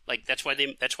 Like, that's why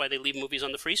they leave movies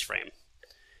on the freeze frame.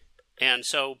 And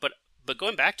so, but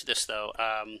going back to this, though,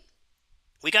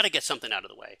 we got to get something out of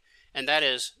the way. And that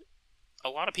is, a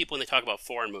lot of people, when they talk about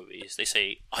foreign movies, they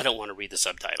say, I don't want to read the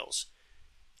subtitles.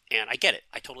 And I get it.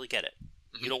 I totally get it.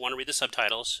 You don't want to read the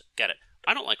subtitles. Get it.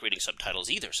 I don't like reading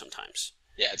subtitles either sometimes.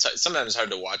 Yeah, it's sometimes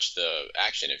hard to watch the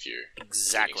action if you're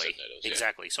Exactly. reading subtitles, yeah.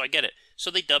 Exactly. So I get it.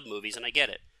 So they dub movies, and I get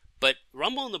it. But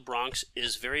Rumble in the Bronx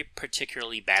is very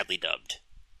particularly badly dubbed.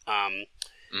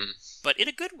 But in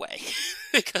a good way,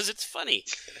 because it's funny.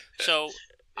 So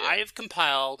I've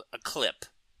compiled a clip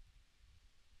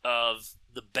of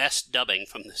the best dubbing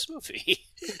from this movie.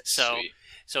 So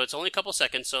it's only a couple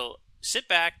seconds. So sit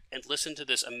back and listen to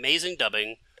this amazing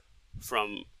dubbing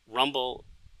from Rumble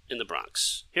in the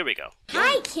Bronx. Here we go.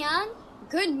 Hi, Kyung.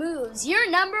 Good moves. You're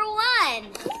number one.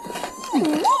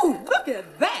 Ooh, look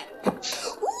at that.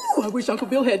 Ooh, I wish Uncle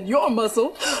Bill had your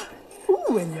muscle.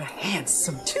 Ooh, and you're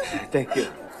handsome, too. Thank you.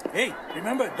 Hey,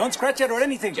 remember, don't scratch it or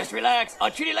anything. Just relax.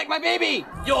 I'll treat it like my baby.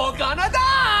 You're gonna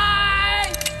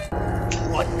die!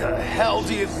 What the hell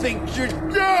do you think you're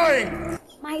doing?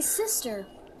 My sister.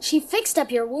 She fixed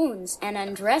up your wounds and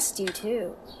undressed you,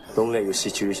 too. Don't let your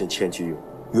situation change you.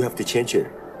 You have to change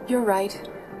it. You're right.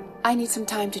 I need some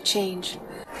time to change.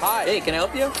 Hi. Hey, can I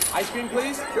help you? Ice cream,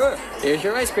 please? Sure. Here's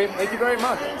your ice cream. Thank you very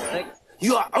much.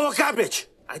 You are all garbage.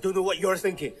 I don't know what you're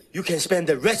thinking. You can spend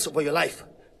the rest of your life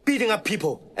beating up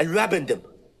people and robbing them.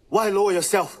 Why lower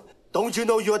yourself? Don't you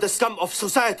know you're the scum of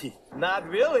society? Not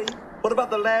really. What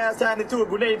about the last time they threw a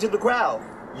grenade into the crowd?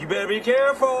 You better be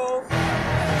careful.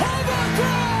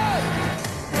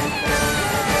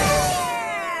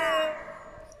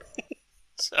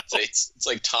 It's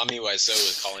like Tommy Wiseau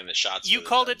was calling the shots. You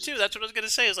called it too. That's what I was going to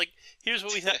say. It's like, here's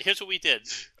what we did.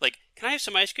 Like, can I have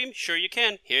some ice cream? Sure you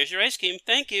can. Here's your ice cream.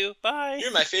 Thank you. Bye.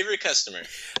 You're my favorite customer.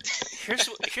 Here's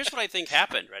what I think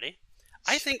happened. Ready?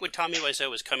 I think when Tommy Wiseau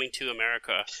was coming to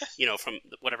America, from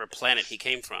whatever planet he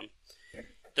came from,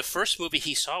 the first movie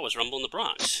he saw was Rumble in the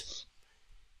Bronx,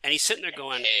 and he's sitting there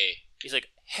going, "Hey," he's like,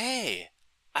 "Hey,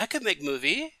 I could make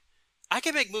movie. I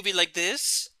could make movie like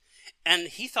this." And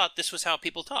he thought this was how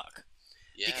people talk.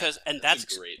 Yeah, that's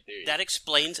a great theory. That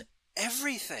explains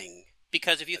everything.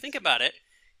 Because if you think about it,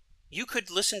 you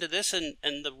could listen to this in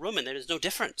the room and there's no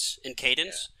difference in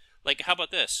cadence. Yeah. Like, how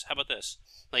about this?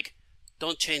 Like,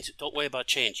 don't worry about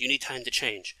change. You need time to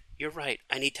change. You're right.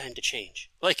 I need time to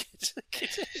change. Like,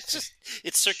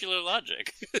 it's circular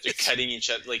logic. They're cutting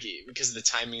each other, like, because the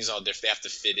timing is all different. They have to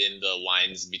fit in the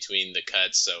lines between the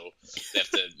cuts, so they have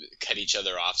to cut each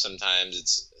other off sometimes.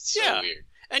 It's so weird.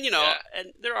 And,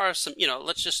 and there are some,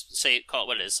 let's just call it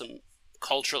what it is, some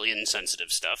culturally insensitive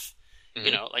stuff.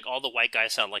 Mm-hmm. Like all the white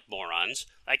guys sound like morons.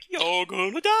 Like, you're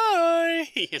gonna die.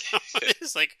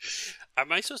 It's like,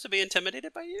 am I supposed to be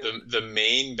intimidated by you? The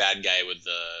main bad guy with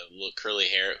the curly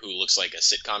hair who looks like a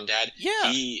sitcom dad. Yeah.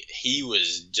 He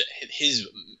was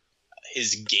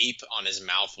his gape on his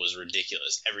mouth was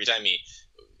ridiculous. Every time he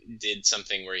did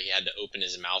something where he had to open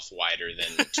his mouth wider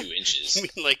than 2 inches. I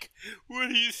mean, like, what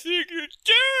do you think you're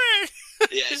doing?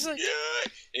 Yeah,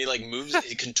 and he moves,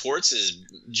 he contorts his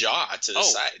jaw to the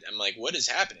side. I'm like, what is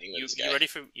happening with this guy?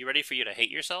 You ready for you to hate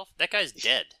yourself? That guy's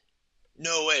dead.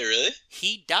 No way, really?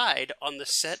 He died on the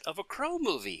set of a Crow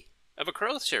movie, of a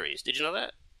Crow series. Did you know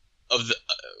that? Of the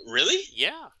really?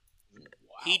 Yeah. Wow.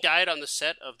 He died on the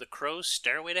set of the Crow's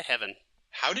Stairway to Heaven.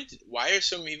 Why are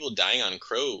so many people dying on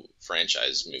Crow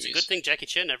franchise movies? It's a good thing Jackie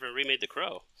Chan never remade The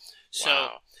Crow. So,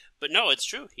 Wow. but no, it's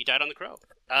true. He died on The Crow.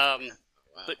 Wow.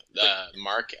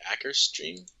 Mark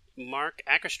Ackerstream? Mark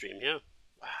Ackerstream, yeah.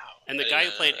 Wow. And the guy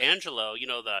who played Angelo,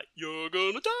 the "You're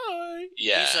gonna die."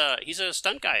 Yeah. He's a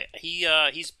stunt guy.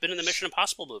 He's been in the Mission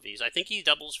Impossible movies. I think he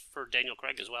doubles for Daniel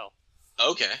Craig as well.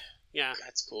 Okay. Yeah.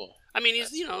 That's cool. I mean,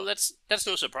 he's that's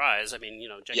no surprise. I mean,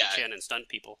 Jackie Chan and stunt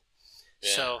people.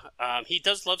 Yeah. So he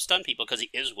does love stunt people because he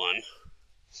is one.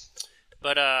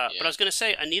 But I was gonna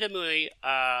say Anita Mui,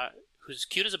 who's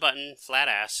cute as a button, flat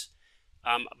ass.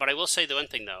 But I will say the one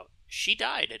thing though, she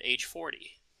died at age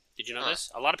 40. Did you know this?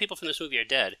 A lot of people from this movie are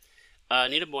dead.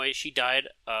 Anita Mui, she died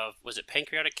of, was it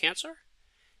pancreatic cancer?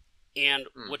 And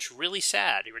what's really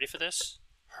sad, you ready for this?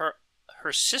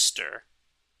 Her sister,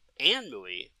 Anne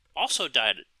Mui, also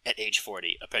died at age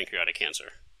 40 of pancreatic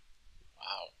cancer.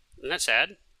 Wow. Isn't that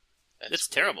sad? That's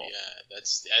terrible. Yeah, that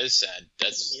is sad.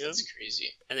 That's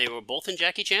crazy. And they were both in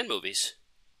Jackie Chan movies.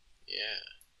 Yeah.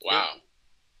 Wow.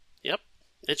 Yep.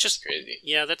 It's just crazy.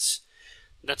 Yeah, that's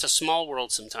a small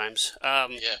world sometimes.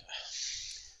 Yeah.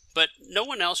 But no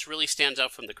one else really stands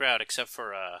out from the crowd except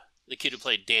for the kid who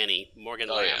played Danny, Morgan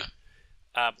Lamb.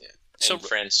 Yeah. So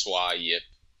Francois Yip.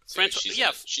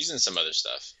 She's in some other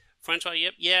stuff. Francois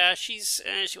Yip, yeah, she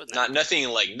wasn't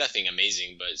nothing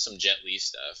amazing, but some Jet Li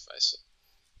stuff.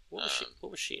 What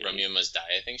was she in? Romeo Must Die,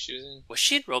 I think she was in. Was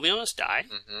she in Romeo Must Die?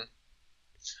 Mm-hmm.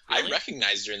 Really? I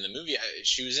recognized her in the movie.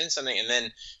 She was in something, and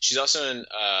then she's also in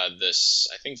the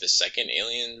second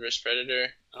Alien vs.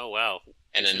 Predator. Oh wow!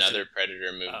 And another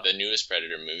Predator movie, the newest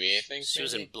Predator movie, I think. She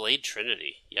was in Blade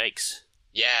Trinity. Yikes!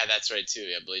 Yeah, that's right too.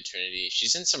 Yeah, Blade Trinity.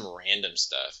 She's in some random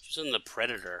stuff. She's in The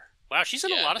Predator. Wow, she's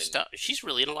in a lot of stuff. She's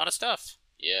really in a lot of stuff.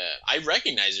 Yeah, I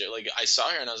recognized her. Like I saw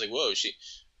her and I was like, whoa, she.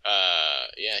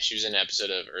 She was in an episode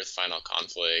of Earth Final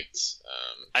Conflict.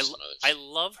 I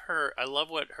love her. I love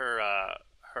what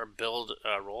her build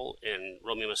role in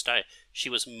Romeo Must Die. She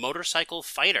was motorcycle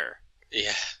fighter.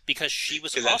 Yeah, because she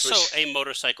was also a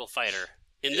motorcycle fighter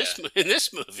in this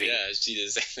movie. Yeah, she did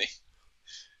the same thing.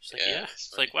 She's like,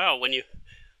 it's like wow, when you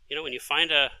find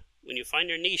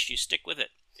your niche, you stick with it.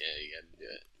 Yeah, you got to do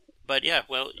it. But yeah,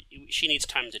 well, she needs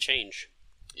time to change.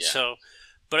 Yeah. So,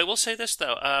 but I will say this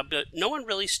though, but no one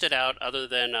really stood out other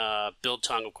than Bill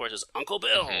Tongue, of course, as Uncle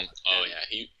Bill. Mm-hmm. Oh yeah,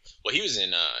 he was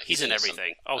in. He's in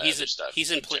everything. He's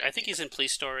in. I think he's in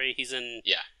Police Story. He's in.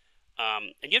 Yeah.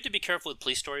 And you have to be careful with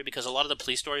Police Story because a lot of the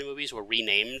Police Story movies were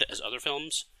renamed as other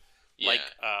films. Yeah. Like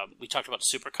we talked about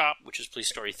Super Cop, which is Police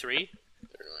Story 3.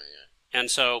 Yeah. And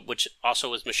so, which also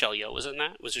was Michelle Yeoh was in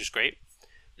that, which was great.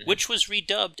 Mm-hmm. Which was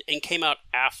redubbed and came out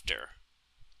after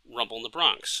Rumble in the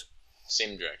Bronx.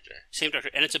 Same director,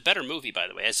 and it's a better movie, by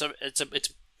the way.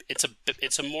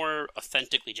 It's a more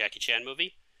authentically Jackie Chan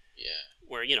movie. Yeah,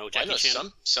 where Jackie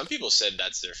Chan. Some people said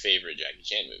that's their favorite Jackie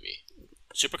Chan movie.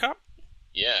 Super Cop.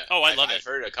 Yeah. Oh, I love it. I've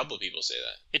heard a couple of people say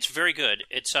that. It's very good.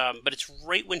 It's but it's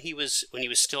right when he was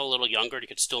still a little younger and he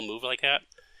could still move like that.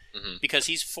 Mm-hmm. Because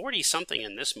he's 40 something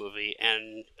in this movie,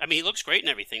 and I mean he looks great and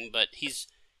everything, but he's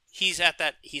at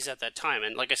that time,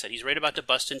 and like I said, he's right about to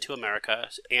bust into America.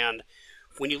 And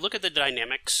when you look at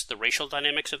the racial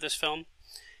dynamics of this film,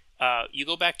 you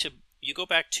go back to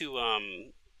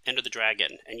Enter the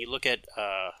Dragon, and you look at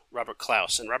Robert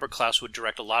Klaus, and Robert Klaus would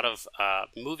direct a lot of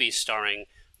movies starring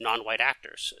non-white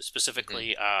actors,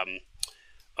 specifically.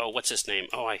 What's his name?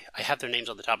 Oh, I have their names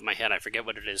on the top of my head. I forget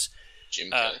what it is.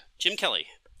 Jim Kelly,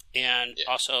 and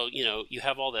also you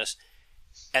have all this,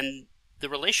 and the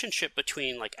relationship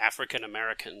between like African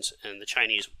Americans and the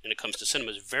Chinese when it comes to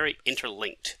cinema is very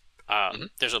interlinked.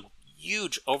 There's a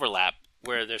huge overlap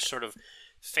where there's sort of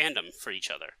fandom for each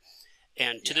other,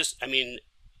 and to this, I mean,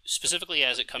 specifically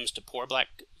as it comes to poor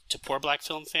black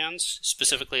film fans,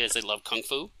 specifically as they love kung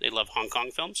fu, they love Hong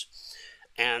Kong films,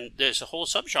 and there's a whole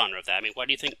subgenre of that. I mean, why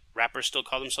do you think rappers still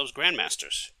call themselves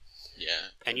grandmasters? Yeah,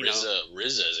 and RZA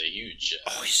is a huge.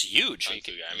 He's huge. Kung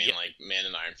fu guy. I mean, like Man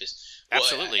in the Iron Fist.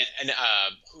 Absolutely. And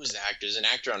who's the actor? There's an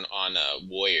actor on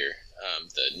Warrior,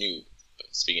 the new.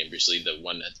 Speaking of Bruce Lee, the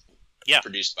one that's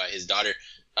produced by his daughter.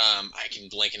 I can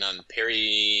blanking on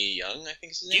Perry Young, I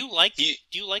think is his name. Do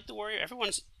you like The Warrior?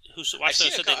 Everyone's who's watched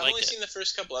it said they liked it. I've only seen the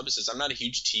first couple episodes. I'm not a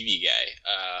huge TV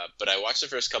guy, but I watched the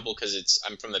first couple because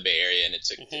I'm from the Bay Area and it's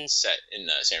set in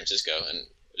San Francisco, and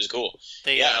it was cool.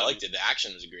 I liked it. The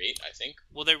action was great, I think.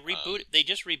 Well, they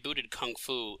just rebooted Kung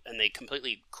Fu and they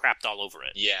completely crapped all over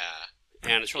it. Yeah.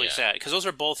 And it's really sad because those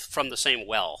are both from the same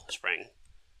wellspring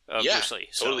of Bruce Lee.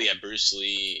 Totally, Bruce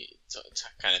Lee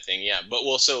kind of thing. Yeah, but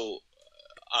so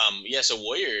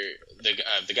Warrior,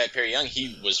 the guy Perry Young,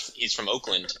 he's from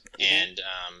Oakland, and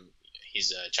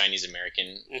He's a Chinese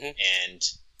American, Mm-hmm. and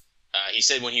he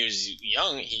said when he was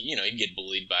young, he'd get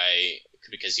bullied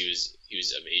because he was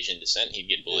of Asian descent. He'd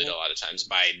get bullied Mm-hmm. a lot of times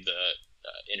by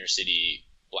the inner city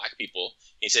black people.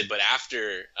 He said, but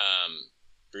after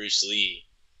Bruce Lee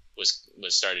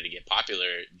was started to get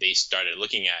popular, they started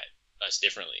looking at us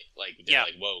differently. Like they're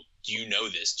like, whoa, do you know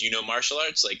this? Do you know martial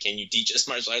arts? Like, can you teach us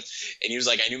martial arts? And he was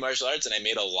like, I knew martial arts, and I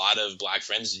made a lot of black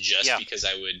friends just because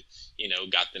I would,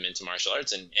 got them into martial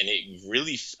arts, and it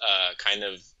really kind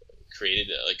of created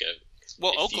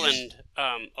Well,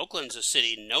 Oakland's a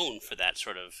city known for that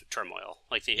sort of turmoil,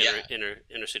 like the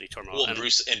inner city turmoil. Well,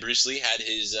 Bruce Lee had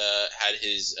his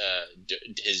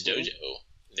dojo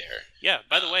there. Yeah.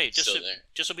 By the way, just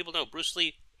so people know, Bruce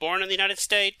Lee, born in the United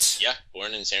States. Yeah,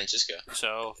 born in San Francisco.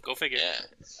 So go figure. Yeah.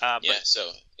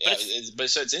 So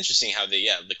it's interesting how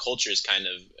the cultures kind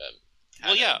of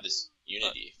this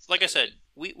unity. Like I said,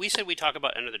 we said we talk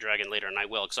about Enter the Dragon later, and I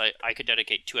will, because I could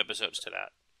dedicate 2 episodes to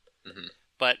that. Mm-hmm.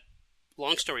 But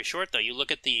long story short, though, you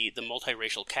look at the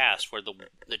multiracial cast where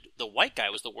the white guy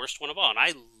was the worst one of all, and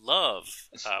I love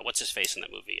what's his face in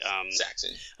that movie,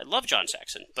 Saxon. I love John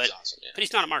Saxon, but he's awesome, but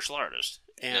he's not a martial artist,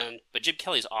 but Jim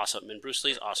Kelly's awesome, and Bruce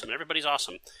Lee's awesome, and everybody's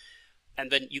awesome. And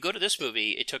then you go to this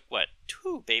movie, it took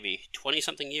 20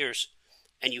 something years,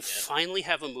 and you finally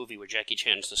have a movie where Jackie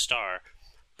Chan's the star.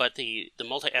 But the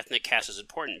multi-ethnic cast is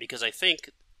important because I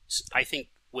think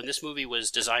when this movie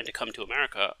was designed to come to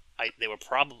America, they were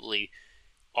probably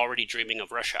already dreaming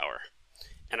of Rush Hour,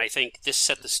 and I think this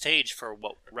set the stage for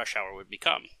what Rush Hour would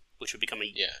become, which would become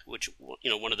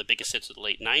one of the biggest hits of the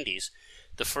late '90s,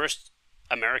 the first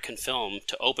American film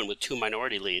to open with 2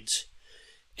 minority leads,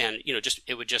 and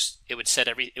it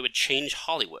would change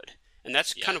Hollywood, and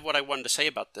that's kind of what I wanted to say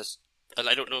about this. And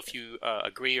I don't know if you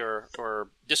agree or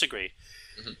disagree.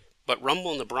 Mm-hmm. But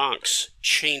Rumble in the Bronx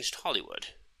changed Hollywood.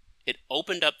 It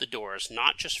opened up the doors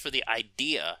not just for the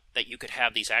idea that you could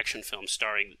have these action films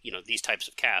starring, these types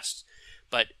of casts,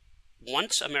 but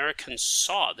once Americans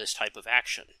saw this type of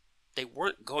action, they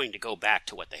weren't going to go back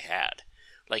to what they had.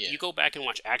 You go back and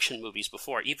watch action movies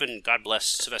before, even, God bless,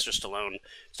 Sylvester Stallone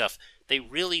stuff, they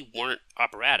really weren't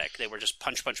operatic. They were just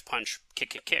punch, punch, punch, kick,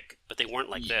 kick, kick, but they weren't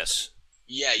like this.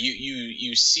 Yeah,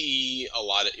 you see a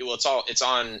lot of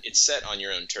it's set on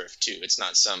your own turf too. It's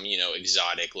not some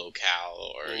exotic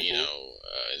locale or in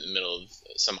the middle of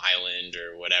some island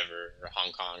or whatever, or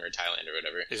Hong Kong or Thailand or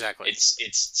whatever. Exactly.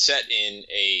 It's set in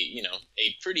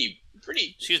a pretty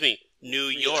excuse me, New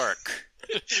York.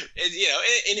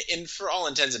 And for all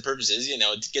intents and purposes,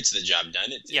 it gets the job done.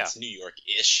 It's New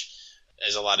York-ish,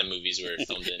 as a lot of movies were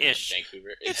filmed in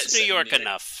Vancouver. It's New York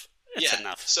enough. It's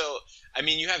enough. So, I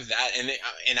mean, you have that,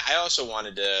 and I also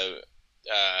wanted to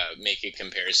make a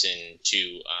comparison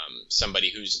to somebody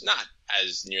who's not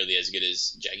as nearly as good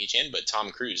as Jackie Chan, but Tom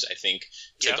Cruise, I think,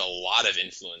 took a lot of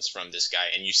influence from this guy.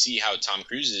 And you see how Tom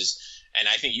Cruise is, and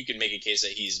I think you could make a case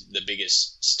that he's the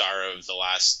biggest star of the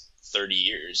last 30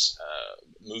 years,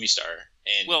 movie star.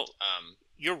 And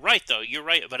you're right, though. You're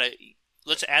right, but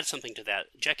let's add something to that.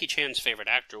 Jackie Chan's favorite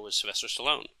actor was Sylvester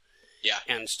Stallone. Yeah.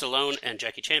 And Stallone and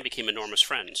Jackie Chan became enormous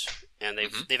friends, and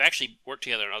they've actually worked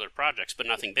together on other projects, but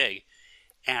nothing big.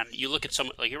 And you look at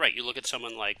someone like, you're right, you look at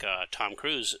someone like Tom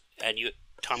Cruise, and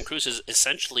Tom Cruise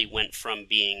essentially went from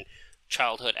being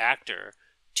childhood actor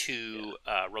to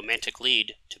romantic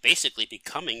lead to basically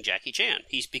becoming Jackie Chan.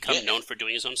 He's become known for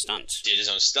doing his own stunts. Did his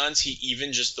own stunts. He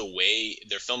even just the way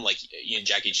they're filmed, like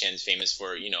Jackie Chan's famous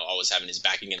for always having his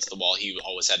back against the wall. He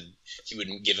would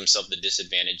give himself the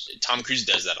disadvantage. Tom Cruise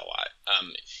does that a lot.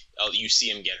 You see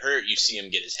him get hurt. You see him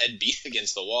get his head beat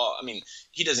against the wall. I mean,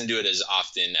 he doesn't do it as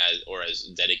often as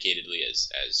dedicatedly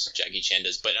as Jackie Chan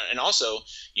does. But and also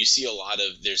you see a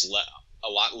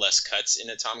lot less cuts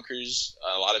into Tom Cruise.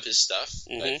 A lot of his stuff.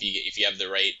 Mm-hmm. If you have the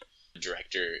right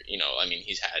director, I mean,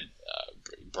 he's had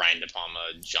Brian De Palma,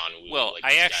 John Woo. Well,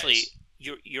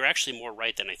 you're actually more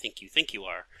right than I think you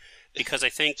are, because I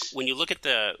think when you look at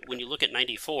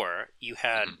 '94, you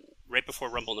had right before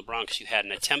Rumble in the Bronx, you had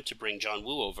an attempt to bring John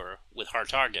Woo over with Hard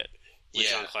Target with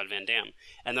Jean-Claude Van Damme,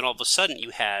 and then all of a sudden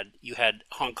you had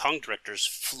Hong Kong directors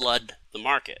flood the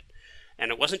market.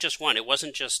 And it wasn't just one. It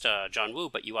wasn't just John Woo,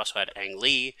 but you also had Ang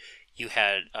Lee. You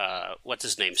had what's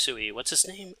his name?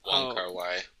 Wong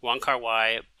Kar-wai. Wong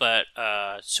Kar-wai, but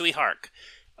Sui Hark.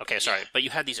 Okay, sorry, but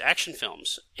you had these action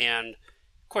films, and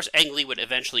of course Ang Lee would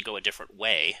eventually go a different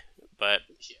way, but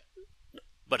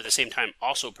at the same time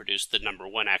also produced the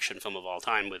 #1 action film of all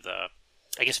time with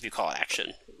I guess if you call it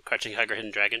action, Crouching Tiger,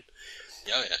 Hidden Dragon.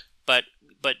 Oh yeah. But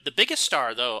the biggest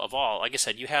star though of all, like I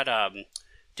said, you had.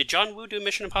 Did John Woo do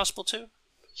Mission Impossible 2?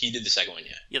 He did the second one,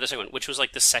 yeah. Yeah, the second one, which was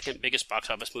like the second biggest box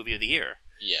office movie of the year.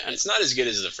 Yeah, and it's not as good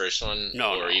as the first one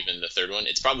no. even the third one.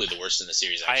 It's probably the worst in the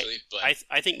series, actually.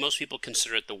 I think most people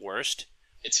consider it the worst.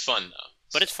 It's fun, though.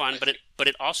 But it's fun, but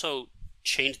it also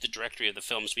changed the directory of the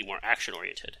films to be more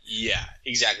action-oriented. Yeah,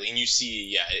 exactly. And you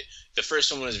see, the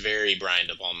first one was very Brian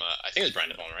De Palma. I think it was Brian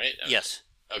De Palma, right? Yes.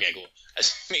 Okay, cool. I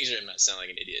just make sure I'm not sounding like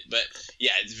an idiot. But,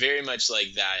 yeah, it's very much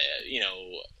like that,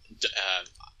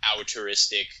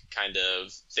 outouristic kind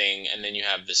of thing. And then you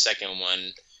have the second one,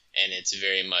 and it's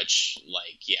very much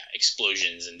like,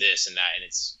 explosions and this and that. And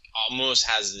it's almost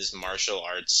has this martial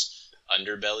arts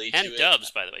underbelly to it. And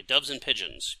doves, by the way. Doves and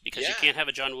pigeons. Because you can't have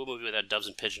a John Woo movie without doves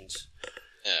and pigeons.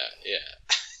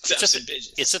 Doves and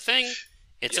pigeons. It's a thing.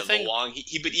 It's a thing.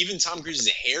 But even Tom Cruise's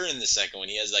hair in the second one,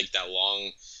 he has like that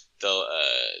long,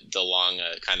 the long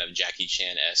kind of Jackie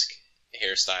Chan-esque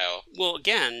hairstyle. Well,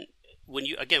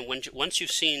 once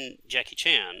you've seen Jackie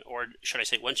Chan, or should I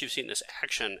say, once you've seen this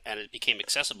action and it became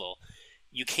accessible,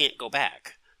 you can't go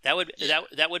back. That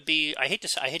would be. I hate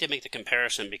to make the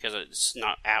comparison because it's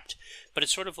not apt, but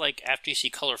it's sort of like after you see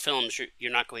color films,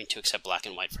 you're not going to accept black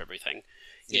and white for everything.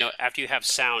 You know, after you have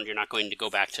sound, you're not going to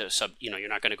go back to you're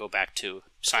not going to go back to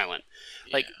silent.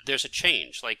 Like there's a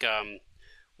change. Like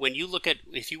when you look at,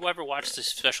 if you ever watch the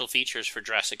special features for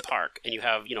Jurassic Park, and you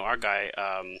have our guy.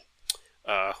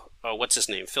 What's his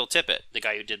name? Phil Tippett, the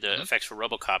guy who did the effects for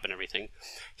RoboCop and everything.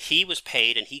 He was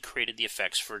paid, and he created the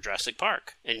effects for Jurassic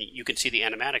Park, and you can see the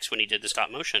animatics when he did the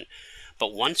stop motion.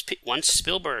 But once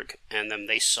Spielberg and them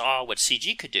they saw what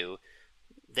CG could do,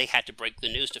 they had to break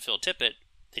the news to Phil Tippett.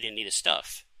 They didn't need his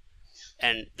stuff,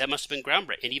 and that must have been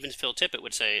groundbreaking. And even Phil Tippett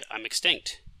would say, "I'm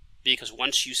extinct," because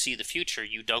once you see the future,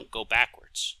 you don't go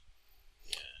backwards.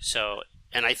 So.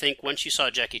 And I think once you saw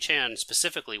Jackie Chan,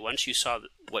 specifically, once you saw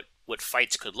what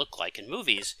fights could look like in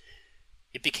movies,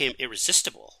 it became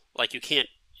irresistible. Like you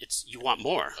want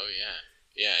more. Oh, yeah.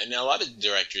 Yeah, and a lot of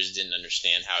directors didn't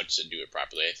understand how to do it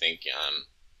properly. I think,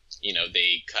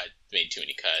 they made too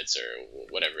many cuts or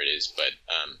whatever it is. But,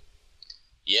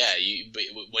 but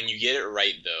when you get it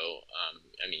right, though,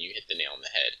 you hit the nail on the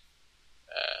head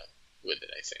with it,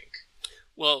 I think.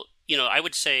 Well, I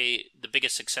would say the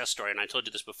biggest success story, and I told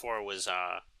you this before, was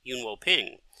Yuen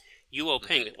Woo-ping. Yuen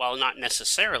Woo-ping, while not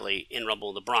necessarily in Rumble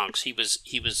in the Bronx,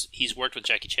 he's worked with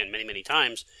Jackie Chan many, many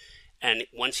times, and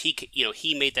once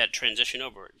he made that transition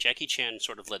over, Jackie Chan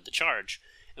sort of led the charge,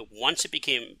 and once it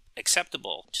became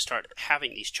acceptable to start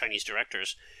having these Chinese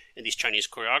directors and these Chinese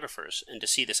choreographers, and to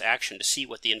see this action, to see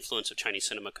what the influence of Chinese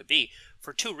cinema could be,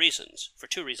 for two reasons.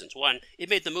 One, it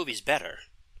made the movies better.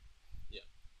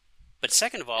 But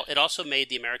second of all, it also made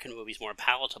the American movies more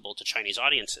palatable to Chinese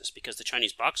audiences because the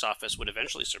Chinese box office would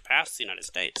eventually surpass the United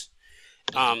States.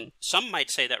 Some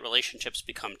might say that relationships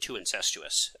become too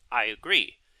incestuous. I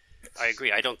agree.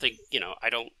 I don't think, I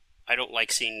don't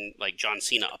like seeing like John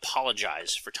Cena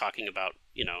apologize for talking about,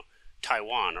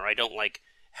 Taiwan, or I don't like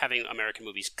having American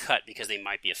movies cut because they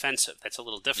might be offensive. That's a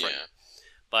little different. Yeah.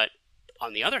 But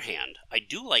on the other hand, I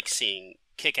do like seeing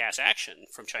kick-ass action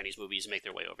from Chinese movies make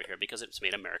their way over here because it's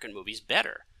made American movies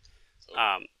better.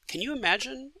 Can you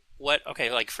imagine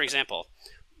for example,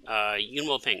 Yuen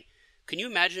Woo-ping, can you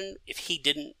imagine if he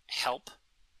didn't help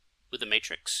with The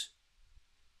Matrix?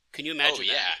 Can you imagine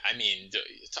that?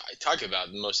 Talk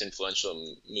about the most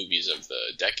influential movies of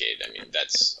the decade.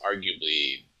 That's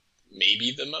arguably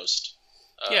maybe the most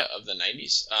of the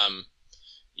 90s.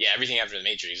 Everything after The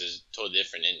Matrix is totally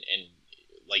different, and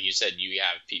like you said, you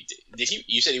have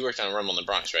you said he worked on Rumble in the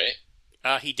Bronx,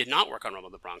 right? He did not work on Rumble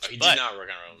in the Bronx. He did not work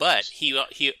on Rumble in the Bronx.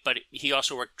 But he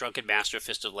also worked Drunken Master,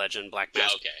 Fist of Legend, Black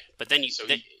Mask. Yeah,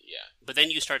 okay. But then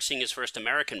you start seeing his first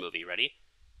American movie. Ready?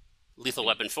 Lethal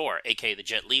Weapon 4, aka the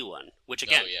Jet Li one. Which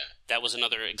again, that was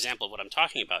another example of what I'm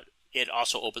talking about. It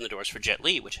also opened the doors for Jet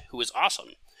Li, who was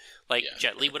awesome.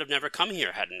 Jet Li would have never come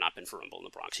here had it not been for Rumble in the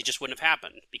Bronx. He just wouldn't have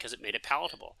happened because it made it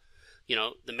palatable.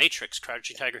 The Matrix,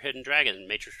 Crouching Tiger, Hidden Dragon,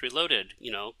 Matrix Reloaded,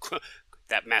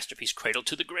 that masterpiece, Cradle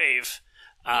to the Grave.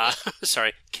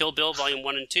 Kill Bill Volume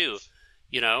 1 and 2.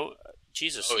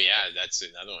 Jesus. Oh, yeah, that's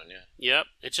another one, yeah. Yep.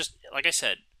 It's just, like I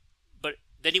said, but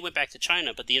then he went back to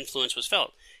China, but the influence was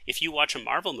felt. If you watch a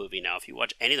Marvel movie now, if you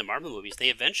watch any of the Marvel movies, they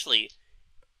eventually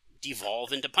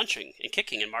devolve into punching and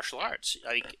kicking and martial arts.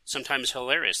 Sometimes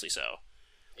hilariously so.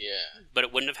 Yeah. But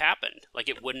it wouldn't have happened.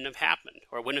 It wouldn't have happened.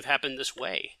 Or it wouldn't have happened this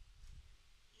way.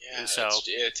 Yeah,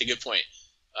 it's a good point.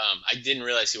 I didn't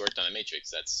realize he worked on The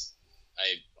Matrix.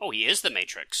 He is The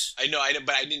Matrix. I know,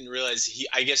 but I didn't realize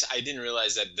I guess I didn't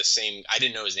realize that I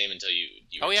didn't know his name until you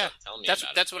were telling me about it.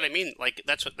 That's what I mean.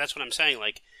 That's what I'm saying.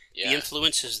 The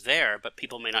influence is there, but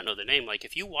people may not know the name.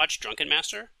 If you watch Drunken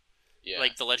Master,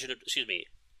 The Legend of,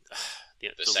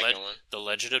 The second one? The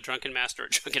Legend of Drunken Master, or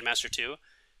Drunken Master 2.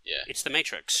 Yeah. It's The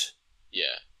Matrix.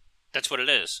 Yeah. That's what it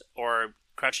is. Or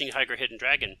Crouching Tiger, Hidden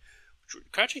Dragon.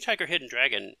 Crouching Tiger, Hidden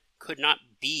Dragon could not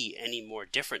be any more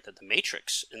different than The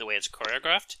Matrix in the way it's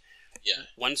choreographed. Yeah.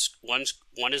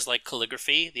 One is like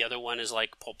calligraphy, the other one is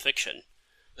like Pulp Fiction.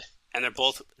 And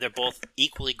they're both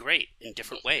equally great in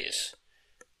different ways.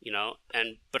 You know,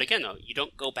 but again though, you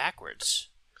don't go backwards.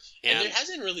 And there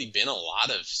hasn't really been a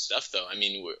lot of stuff though. I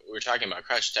mean, we're talking about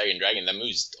Crouching Tiger and Dragon. That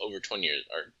movie's over 20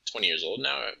 years old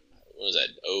now. What was that?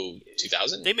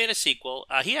 2000? They made a sequel.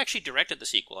 He actually directed the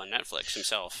sequel on Netflix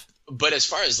himself. But as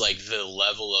far as like the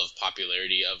level of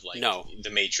popularity of like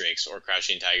The Matrix or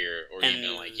Crouching Tiger or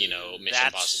even like Mission Impossible 2.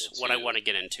 That's what I want to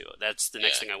get into. That's the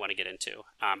next thing I want to get into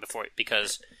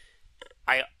because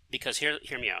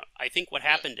hear me out. I think what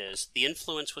happened is the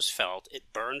influence was felt.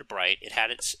 It burned bright. It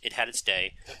had its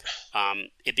day.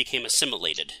 It became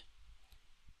assimilated.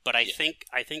 But I think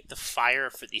the fire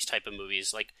for these type of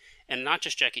movies, like, and not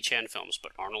just Jackie Chan films,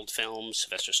 but Arnold films,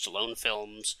 Sylvester Stallone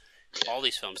films, all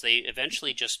these films, they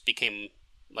eventually just became,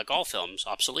 like all films,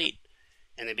 obsolete,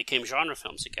 and they became genre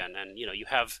films again. And you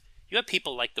have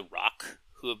people like The Rock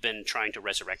who have been trying to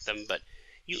resurrect them, but.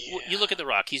 You look at The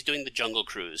Rock. He's doing the Jungle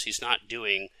Cruise. He's not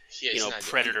doing,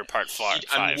 Predator Part 5.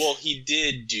 He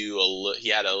did do he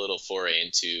had a little foray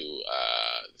into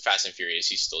Fast and Furious.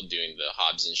 He's still doing the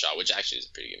Hobbs and Shaw, which actually is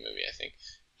a pretty good movie, I think.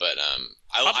 But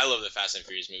I love the Fast and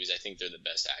Furious movies. I think they're the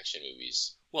best action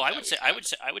movies. Well, I would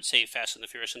say Fast and the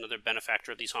Furious, another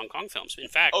benefactor of these Hong Kong films. In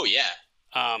fact,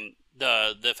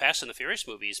 the Fast and the Furious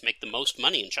movies make the most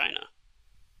money in China.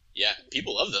 Yeah,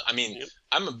 people love them. I mean,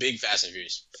 I'm a big Fast and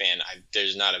Furious fan.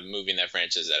 There's not a movie in that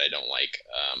franchise that I don't like.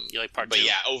 You like Part 2? But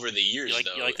yeah, over the years,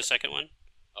 you like the second one?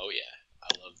 Oh yeah, I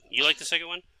love them. You like the second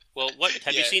one? Well, what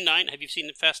have you seen 9? Have you seen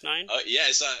Fast 9? Oh yeah,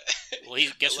 I saw it. Well,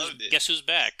 guess who's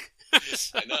back?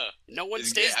 I know. No one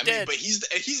stays dead. But he's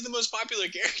the most popular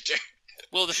character.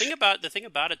 Well, the thing about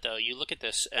it though, you look at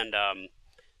this and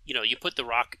you put the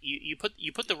Rock, you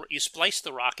splice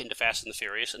the Rock into Fast and the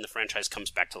Furious, and the franchise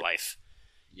comes back to life.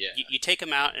 Yeah. You take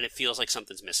him out, and it feels like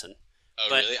something's missing. Oh,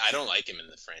 really? I don't like him in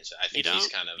the franchise. I think he's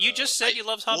kind of... You just said you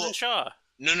love Hobbs and Shaw.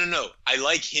 No. I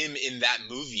like him in that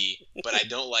movie, but I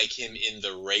don't like him in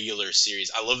the regular series.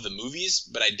 I love the movies,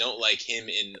 but I don't like him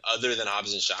in other than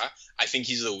Hobbs and Shaw. I think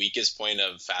he's the weakest point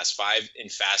of Fast 5. In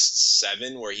Fast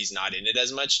 7, where he's not in it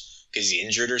as much because he's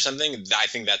injured or something, I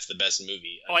think that's the best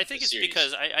movie. Oh, I think it's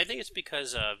because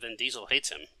Vin Diesel hates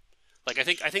him. Like I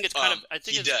think it's kind of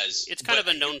it's kind of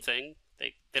a known thing.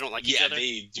 They don't like each other. Yeah,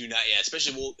 they do not. Yeah,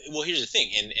 especially well. Here's the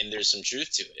thing, and there's some truth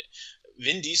to it.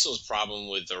 Vin Diesel's problem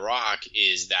with The Rock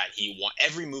is that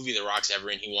every movie The Rock's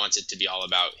ever in, he wants it to be all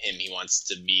about him. He wants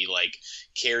to be like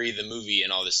carry the movie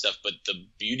and all this stuff. But the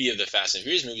beauty of the Fast and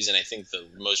Furious movies, and I think the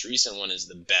most recent one is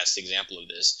the best example of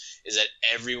this, is that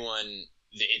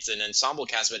it's an ensemble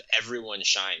cast, but everyone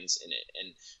shines in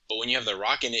it. But when you have The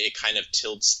Rock in it, it kind of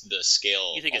tilts the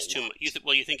scale. You think it's too much? You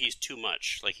think he's too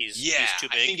much? Like he's too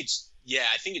big?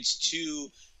 I think it's too.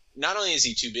 Not only is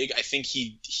he too big, I think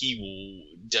he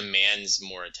demands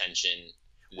more attention.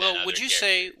 Well, would you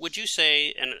say,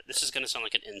 and this is going to sound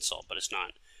like an insult, but it's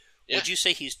not. Yeah. Would you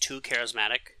say he's too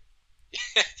charismatic?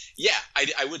 Yeah,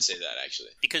 I would say that actually.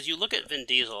 Because you look at Vin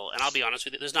Diesel, and I'll be honest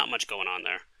with you, there's not much going on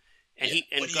there. And he's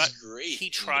great. He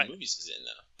tried. The movies he's in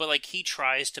though. But like he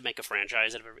tries to make a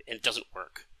franchise out of it, and it doesn't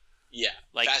work. Yeah,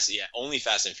 only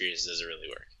Fast and Furious doesn't really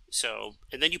work. So,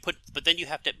 and then but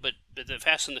the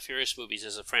Fast and the Furious movies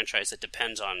is a franchise that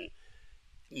depends on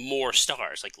more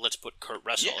stars. Like, let's put Kurt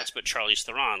Russell, let's put Charlize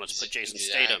Theron, let's put Jason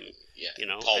Statham. Yeah,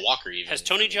 Paul Walker even. Has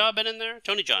Tony Jaa been in there?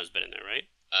 Tony Jaa's been in there, right?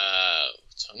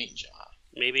 Tony Jaa.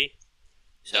 Maybe.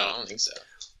 So, no, I don't think so.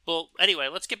 Well, anyway,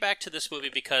 let's get back to this movie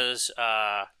because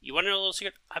you want to know a little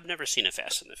secret? I've never seen a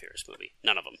Fast and the Furious movie.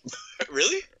 None of them.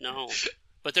 Really? No.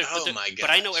 But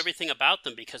I know everything about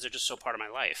them because they're just so part of my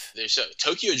life.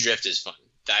 Tokyo Drift is fun.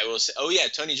 I will say. Oh yeah,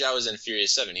 Tony Jaa was in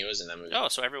Furious 7. He was in that movie. Oh,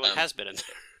 so everyone has been in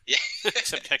there. Yeah,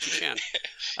 except Jackie Chan.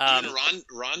 Even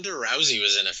Ronda Rousey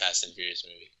was in a Fast and Furious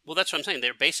movie. Well, that's what I'm saying.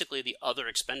 They're basically the other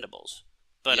Expendables,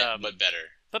 but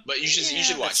better. But you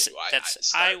should watch it.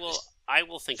 I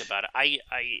will think about it.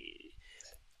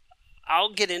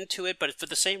 I'll get into it, but for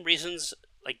the same reasons.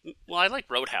 I like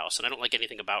Roadhouse, and I don't like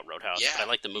anything about Roadhouse, but I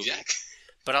like the movie. Exactly.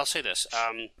 But I'll say this.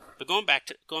 But going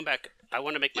back, I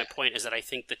want to make my point is that I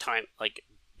think the time,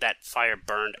 that fire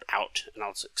burned out, and I'll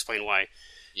explain why.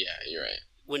 Yeah, you're right.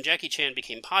 When Jackie Chan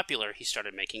became popular, he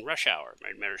started making Rush Hour.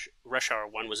 Rush Hour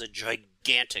 1 was a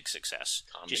gigantic success.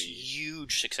 Comedy. Just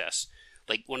huge success.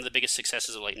 Like, one of the biggest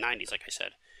successes of the late 90s, like I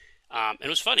said. And it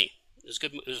was funny. It was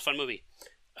good. It was a fun movie.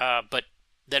 But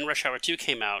then Rush Hour 2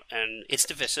 came out, and it's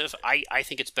divisive. I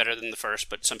think it's better than the first,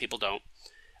 but some people don't.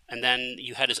 And then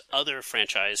you had his other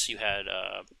franchise. You had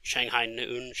Shanghai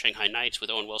Noon, Shanghai Nights with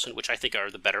Owen Wilson, which I think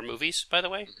are the better movies, by the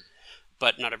way.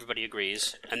 But not everybody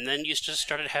agrees. And then you just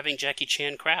started having Jackie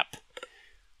Chan crap.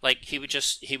 Like, he would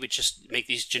just make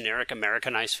these generic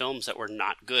Americanized films that were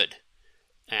not good.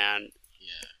 And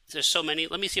there's so many.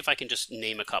 Let me see if I can just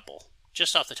name a couple.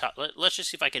 Just off the top. Let's just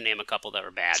see if I can name a couple that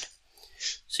were bad.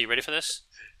 So you ready for this?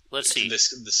 Let's see. The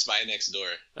Spy Next Door.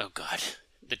 Oh, God.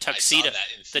 The Tuxedo. I saw that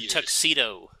in the theaters.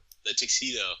 Tuxedo. The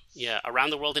Tuxedo. Yeah, Around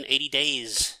the World in 80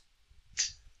 Days.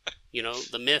 You know,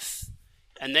 The Myth.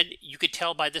 And then you could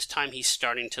tell by this time he's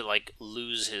starting to, like,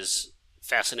 lose his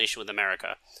fascination with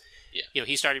America. Yeah. You know,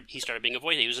 he started being a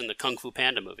voice. He was in the Kung Fu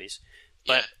Panda movies.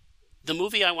 But the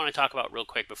movie I want to talk about real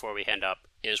quick before we hand up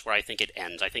is where I think it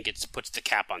ends. I think it puts the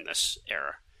cap on this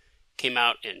era. Came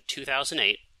out in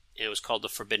 2008, and it was called The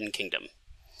Forbidden Kingdom.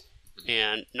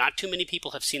 And not too many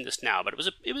people have seen this now, but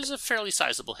it was a fairly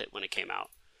sizable hit when it came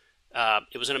out.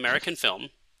 It was an American film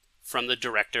from the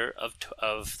director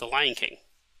of The Lion King,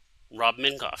 Rob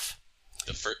Minkoff.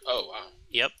 Oh, wow.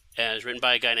 Yep. And it was written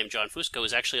by a guy named John Fusco, who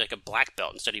was actually like a black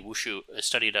belt and studied wushu.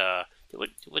 Studied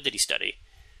what did he study?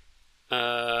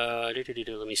 Let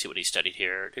me see what he studied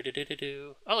here.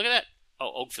 Oh, look at that.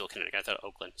 Oh, Oakville, Connecticut. I thought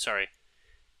Oakland. Sorry.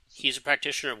 He's a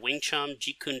practitioner of Wing Chun,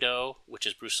 Jeet Kune Do, which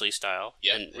is Bruce Lee style,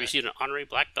 and received an honorary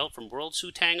black belt from World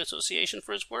Su Tang Association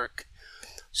for his work.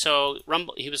 So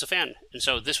he was a fan, and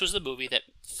so this was the movie that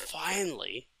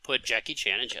finally put Jackie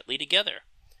Chan and Jet Li together.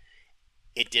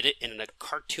 It did it in a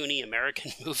cartoony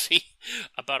American movie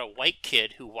about a white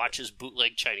kid who watches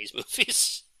bootleg Chinese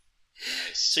movies.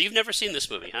 Nice. So you've never seen this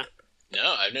movie, huh?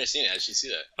 No, I've never seen it. I should see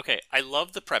that. Okay, I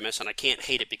love the premise, and I can't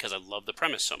hate it because I love the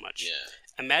premise so much. Yeah.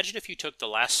 Imagine if you took The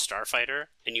Last Starfighter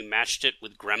and you matched it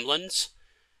with Gremlins,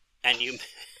 and you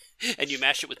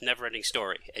mashed it with Neverending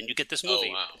Story, and you get this movie.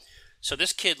 Oh, wow. So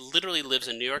this kid literally lives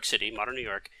in New York City, modern New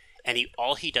York, and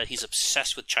he's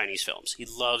obsessed with Chinese films. He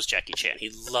loves Jackie Chan. He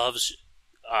loves,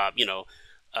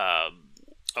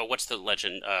 what's the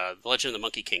legend? The Legend of the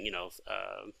Monkey King,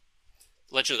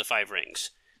 Legend of the Five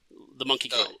Rings. The Monkey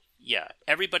King. Oh. Yeah.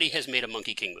 Everybody has made a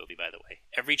Monkey King movie, by the way.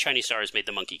 Every Chinese star has made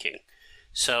the Monkey King.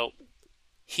 So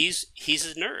he's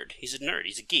a nerd. He's a nerd.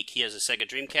 He's a geek. He has a Sega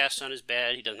Dreamcast on his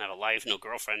bed. He doesn't have a life, no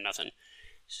girlfriend, nothing.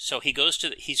 So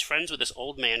he's friends with this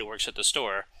old man who works at the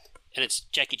store, and it's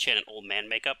Jackie Chan in old man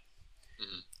makeup.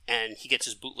 Mm-hmm. And he gets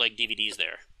his bootleg DVDs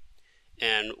there.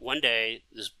 And one day,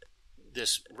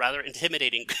 this rather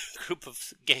intimidating group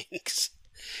of gangs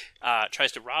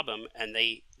tries to rob him, and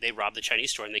they rob the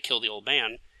Chinese store, and they kill the old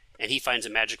man, and he finds a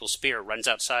magical spear, runs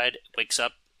outside, wakes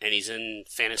up, and he's in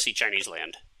fantasy Chinese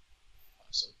land.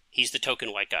 Awesome. He's the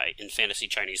token white guy in fantasy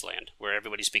Chinese land, where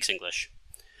everybody speaks English.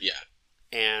 Yeah.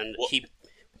 And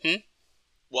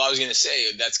Well, I was going to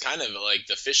say, that's kind of like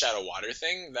the fish out of water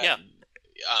thing. That,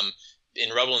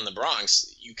 in Rebel in the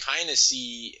Bronx, you kind of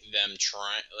see them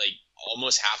trying, like,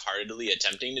 almost half-heartedly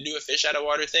attempting to do a fish out of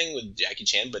water thing with Jackie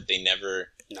Chan, but they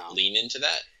never lean into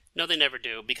that. No, they never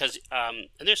do, because and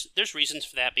there's reasons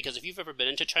for that, because if you've ever been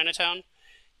into Chinatown,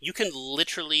 you can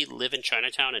literally live in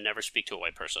Chinatown and never speak to a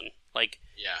white person. Like,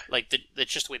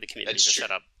 that's just the way the communities are set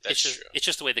up. That's true. It's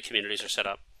just the way the communities are set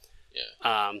up.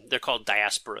 Yeah. They're called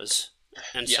diasporas.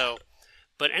 And so,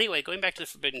 but anyway, going back to the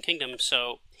Forbidden Kingdom,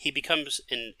 so he becomes,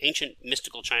 in ancient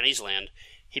mystical Chinese land,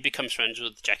 he becomes friends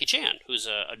with Jackie Chan, who's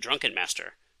a drunken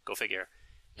master. Go figure.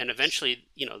 And eventually,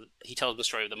 he tells the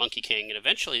story of the Monkey King, and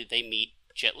eventually they meet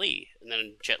Jet Li. And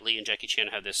then Jet Li and Jackie Chan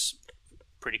have this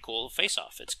pretty cool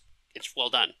face-off. It's well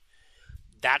done.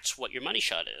 That's what your money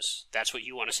shot is. That's what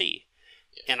you want to see.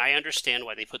 Yeah. And I understand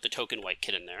why they put the token white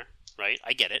kid in there, right?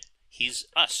 I get it. He's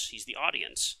us. He's the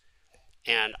audience.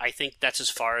 And I think that's as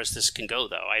far as this can go,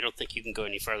 though. I don't think you can go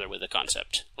any further with the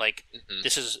concept. Like,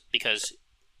 this is because,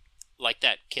 like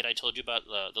that kid I told you about,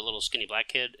 the little skinny black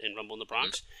kid in Rumble in the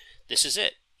Bronx, this is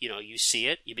it. You see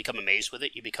it, you become amazed with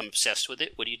it, you become obsessed with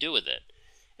it. What do you do with it?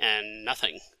 And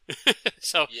nothing.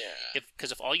 So,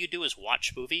 because if all you do is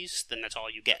watch movies, then that's all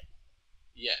you get.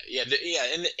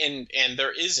 And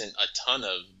there isn't a ton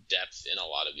of depth in a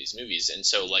lot of these movies, and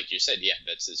so, like you said,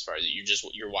 that's as far as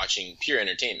you're watching pure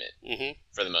entertainment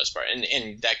for the most part,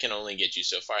 and that can only get you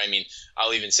so far. I mean,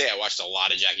 I'll even say I watched a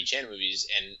lot of Jackie Chan movies,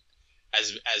 and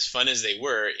as fun as they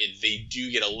were, they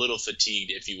do get a little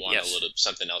fatigued if you want a little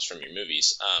something else from your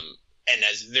movies. And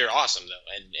as they're awesome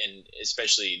though, and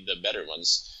especially the better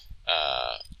ones,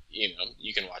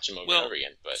 you can watch them over and over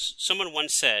again. But someone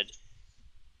once said,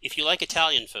 if you like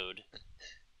Italian food,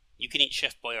 you can eat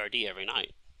Chef Boyardee every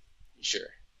night. Sure.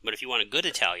 But if you want a good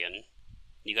Italian,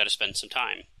 you got to spend some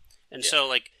time. And so,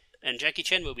 like, and Jackie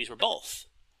Chan movies were both.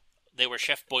 They were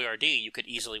Chef Boyardee. You could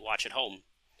easily watch at home.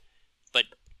 But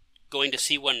going to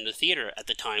see one in the theater at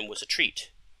the time was a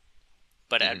treat.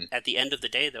 But at the end of the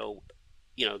day, though,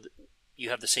 you know, you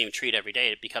have the same treat every day.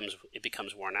 It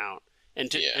becomes worn out.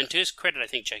 And to his credit, I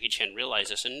think Jackie Chan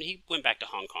realized this, and he went back to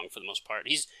Hong Kong for the most part.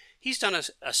 He's done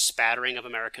a spattering of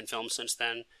American films since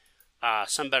then,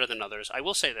 some better than others. I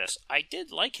will say this. I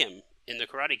did like him in the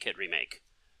Karate Kid remake.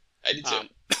 I did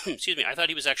too. Excuse me. I thought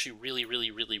he was actually really, really,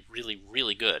 really, really,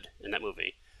 really good in that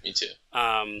movie. Me too.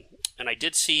 And I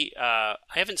did see. I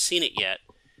haven't seen it yet,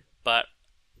 but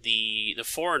the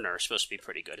Foreigner is supposed to be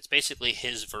pretty good. It's basically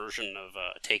his version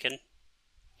of Taken.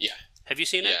 Yeah. Have you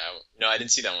seen it? Yeah. No, I didn't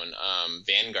see that one.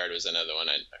 Vanguard was another one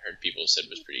I heard people said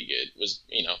was pretty good. Was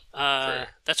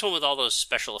that's one with all those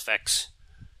special effects.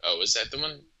 Oh, was that the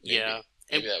one? Maybe. Yeah.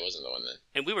 Maybe that wasn't the one then.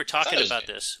 And we were talking about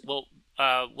this. Well,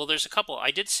 there's a couple.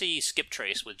 I did see Skip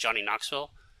Trace with Johnny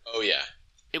Knoxville. Oh yeah.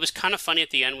 It was kind of funny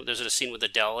at the end. There's a scene with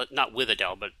Adele, not with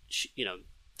Adele, but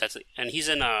and he's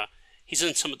in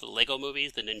some of the Lego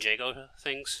movies, the Ninjago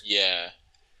things. Yeah.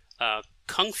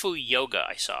 Kung Fu Yoga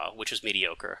I saw, which was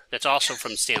mediocre. That's also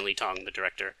from Stanley Tong, the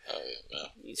director. Oh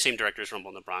yeah. Same director as Rumble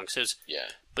in the Bronx. Yeah.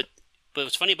 But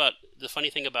what's funny about the funny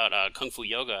thing about Kung Fu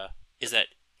Yoga is that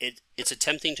it's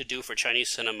attempting to do for Chinese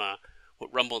cinema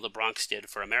what Rumble in the Bronx did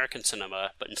for American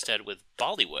cinema, but instead with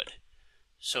Bollywood.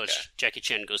 So it's Jackie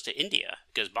Chan goes to India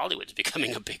because Bollywood's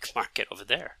becoming a big market over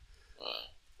there.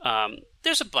 Wow.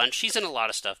 There's a bunch. He's in a lot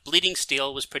of stuff. Bleeding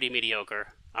Steel was pretty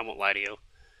mediocre. I won't lie to you.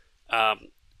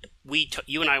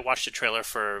 You and I watched a trailer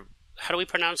for, how do we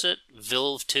pronounce it?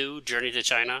 Vilv 2, Journey to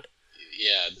China.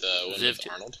 Yeah, the one with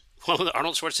Arnold. One with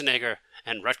Arnold Schwarzenegger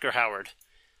and Rutger Hauer.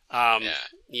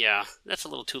 Yeah, that's a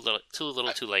little too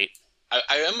late.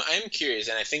 I am curious,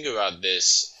 and I think about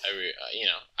this.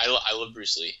 I love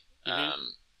Bruce Lee. Mm-hmm.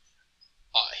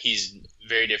 He's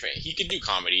very different. He could do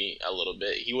comedy a little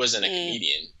bit. He wasn't a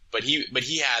comedian, but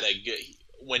he had a good,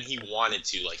 when he wanted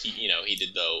to. Like he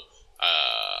did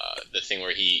the thing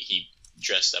where he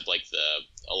dressed up like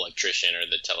the electrician or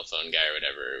the telephone guy or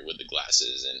whatever with the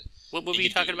glasses. And what movie are you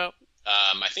talking about?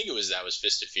 I think that was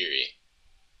Fist of Fury.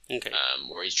 Okay.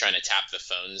 Where he's trying to tap the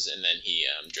phones and then he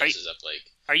dresses up like.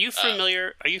 Are you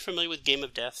familiar? Are you familiar with Game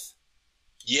of Death?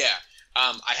 Yeah.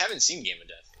 I haven't seen Game of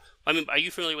Death. I mean, are you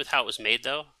familiar with how it was made,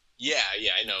 though? Yeah,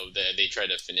 I know. They tried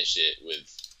to finish it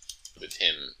with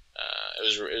him.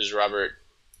 It was Robert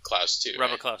Klaus too.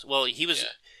 Robert right? Klaus. Well, he was. Yeah.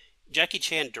 Jackie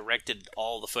Chan directed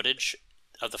all the footage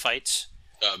of the fights.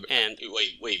 And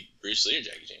wait, Bruce Lee or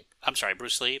Jackie Chan? I'm sorry,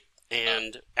 Bruce Lee.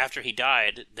 And after he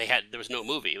died, there was no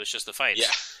movie. It was just the fights.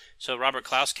 Yeah. So Robert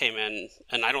Klaus came in,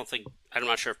 and I'm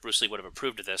not sure if Bruce Lee would have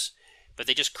approved of this, but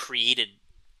they just created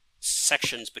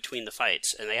sections between the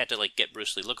fights, and they had to get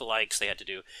Bruce Lee lookalikes. They had to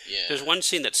do. Yeah. There's one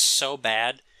scene that's so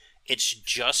bad, it's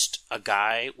just a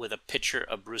guy with a picture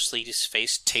of Bruce Lee's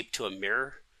face taped to a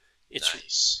mirror. It's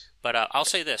nice. But I'll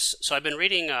say this. So I've been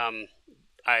reading.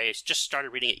 I just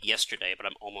started reading it yesterday, but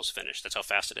I'm almost finished. That's how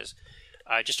fast it is.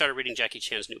 I just started reading Jackie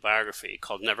Chan's new biography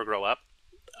called Never Grow Up.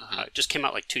 It just came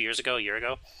out like 2 years ago, a year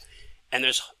ago. And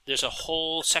there's a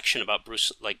whole section about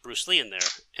Bruce Lee in there,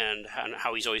 and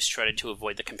how he's always tried to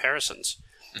avoid the comparisons.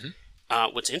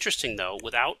 Mm-hmm. What's interesting though,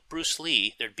 without Bruce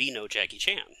Lee, there'd be no Jackie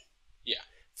Chan. Yeah.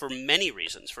 For many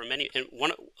reasons. And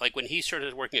one, like when he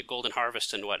started working at Golden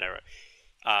Harvest and whatever,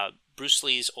 Bruce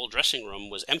Lee's old dressing room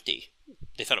was empty.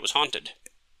 They thought it was haunted,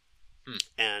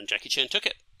 and Jackie Chan took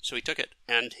it. So he took it,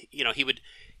 and he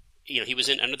was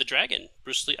in Enter the Dragon.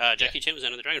 Jackie Chan was in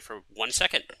Enter the Dragon for 1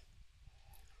 second.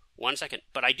 1 second.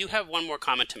 But I do have one more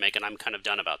comment to make, and I'm kind of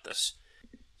done about this.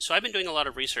 So I've been doing a lot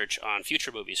of research on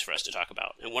future movies for us to talk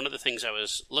about, and one of the things I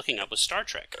was looking up was Star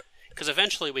Trek, because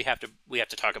eventually we have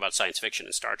to talk about science fiction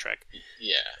and Star Trek.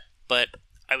 Yeah. But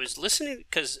I was listening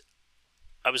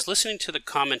to the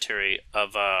commentary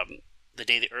of The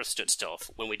Day the Earth Stood Still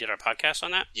when we did our podcast on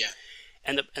that. Yeah.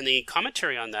 And the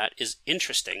commentary on that is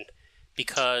interesting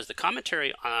because the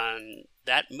commentary on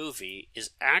that movie is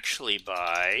actually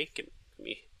by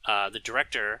the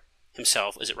director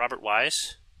himself. Is it Robert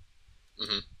Wise?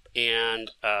 Mm-hmm.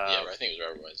 And I think it was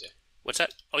Robert Wise. Yeah. What's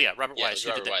that? Oh yeah, Robert Wise. It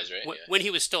was Robert Wise, right? When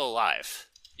he was still alive.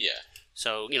 Yeah.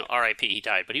 So R.I.P. He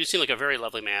died, but he seemed like a very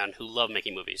lovely man who loved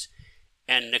making movies.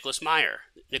 And Nicholas Meyer.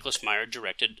 Nicholas Meyer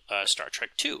directed Star Trek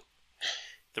II,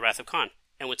 The Wrath of Khan.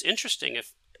 And what's interesting,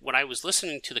 when I was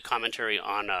listening to the commentary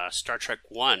on Star Trek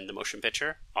I, the motion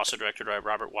picture, also directed by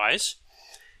Robert Wise,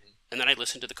 and then I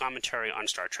listened to the commentary on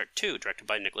Star Trek II, directed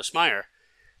by Nicholas Meyer.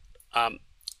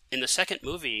 In the second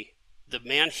movie, the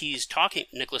man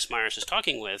Nicholas Meyer is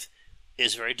talking with,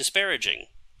 is very disparaging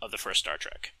of the first Star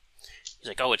Trek. He's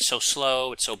like, oh, it's so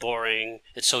slow, it's so boring,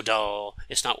 it's so dull,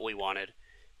 it's not what we wanted.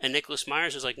 And Nicholas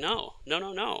Myers is like, no.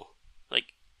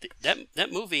 Like,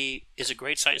 that movie is a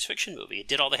great science fiction movie. It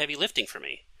did all the heavy lifting for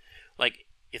me. Like,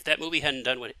 if that movie hadn't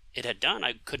done what it had done,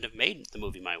 I couldn't have made the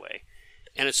movie my way.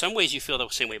 And in some ways, you feel the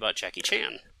same way about Jackie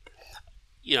Chan.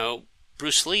 You know,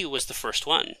 Bruce Lee was the first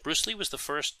one. Bruce Lee was the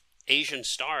first Asian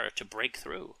star to break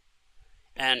through.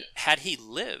 And had he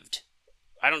lived,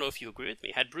 I don't know if you agree with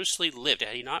me, had Bruce Lee lived,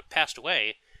 had he not passed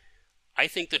away, I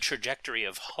think the trajectory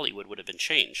of Hollywood would have been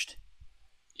changed.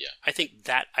 Yeah. I think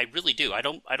that, I really do. I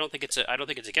don't think it's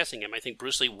a guessing game. I think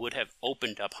Bruce Lee would have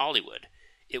opened up Hollywood.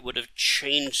 It would have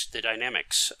changed the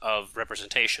dynamics of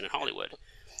representation in Hollywood.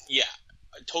 Yeah,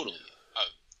 totally.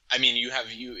 I mean,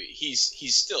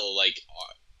 he's still like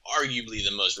arguably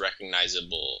the most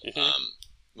recognizable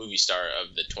movie star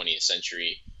of the 20th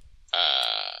century.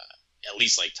 At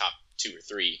least like top 2 or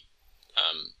 3.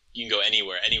 You can go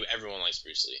anywhere. Everyone likes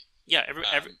Bruce Lee. Yeah,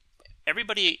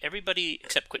 everybody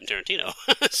except Quentin Tarantino.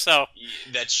 So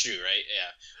that's true, right?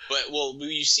 Yeah, but well,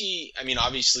 you see, I mean,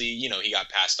 obviously, you know, he got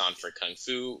passed on for Kung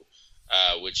Fu,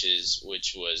 which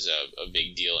was a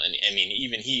big deal, and I mean,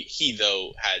 even he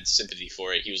though had sympathy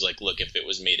for it. He was like, look, if it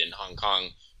was made in Hong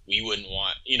Kong, we wouldn't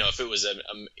want, you know, if it was an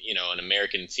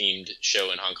American themed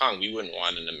show in Hong Kong, we wouldn't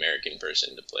want an American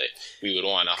person to play. We would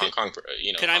want a Hong Kong,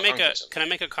 you know. Can I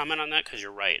make a comment on that? Because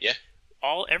you're right. Yeah.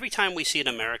 Every time we see an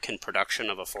American production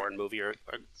of a foreign movie, or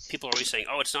people are always saying,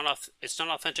 "Oh, it's not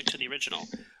authentic to the original."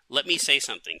 Let me say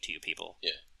something to you, people.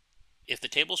 Yeah. If the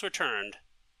tables were turned,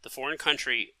 the foreign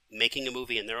country making a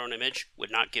movie in their own image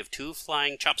would not give 2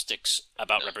 flying chopsticks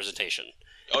about representation.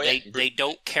 Oh yeah. They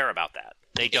don't care about that.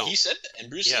 They don't. He said that, and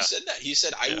Bruce Lee said that. He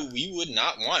said, we would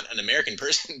not want an American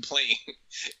person playing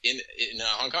in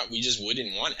Hong Kong. We just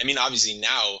wouldn't want. I mean, obviously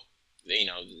now, you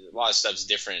know, a lot of stuff's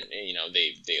different. You know,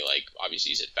 they like, obviously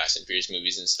you said Fast and Furious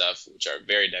movies and stuff, which are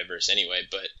very diverse anyway.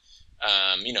 But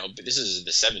you know, but this is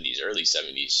the 70s, early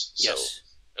 70s, so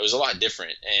it was a lot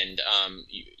different. And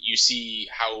you see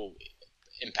how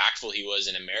impactful he was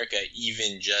in America,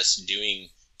 even just doing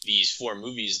these 4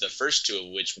 movies, the first 2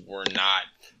 of which were not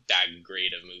that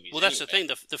great of movies. Well, that's the thing.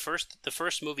 The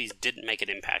first movies didn't make an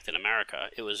impact in America.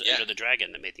 It was Enter the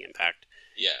Dragon that made the impact.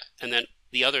 Yeah. And then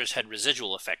the others had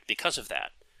residual effect because of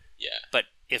that. Yeah. But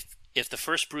if the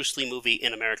first Bruce Lee movie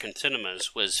in American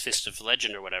cinemas was Fist of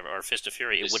Legend or whatever, or Fist of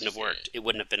Fury, it wouldn't have worked. It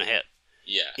wouldn't have been a hit.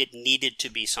 Yeah. It needed to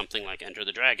be something like Enter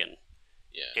the Dragon.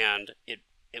 Yeah. And it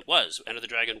was. Enter the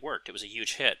Dragon worked. It was a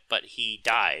huge hit, but he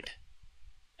died.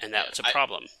 And that's a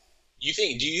problem. Do you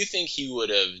think he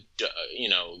would have, you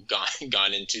know,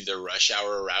 gone into the Rush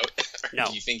Hour route? No.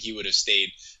 Do you think he would have stayed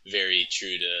very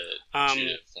true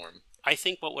to form? I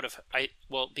think what would have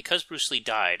because Bruce Lee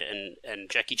died and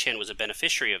Jackie Chan was a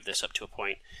beneficiary of this up to a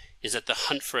point, is that the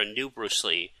hunt for a new Bruce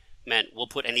Lee meant we'll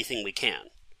put anything we can,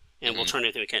 and we'll turn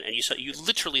anything we can. And you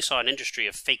literally saw an industry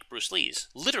of fake Bruce Lees,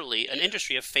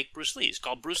 industry of fake Bruce Lees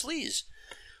called Bruce Lees.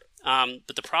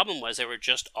 But the problem was they were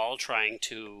just all trying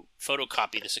to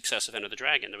photocopy the success of Enter the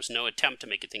Dragon. There was no attempt to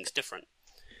make things different.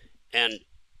 And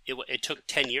it took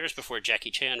 10 years before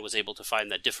Jackie Chan was able to find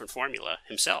that different formula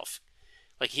himself.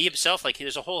 Like he himself,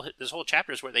 there's whole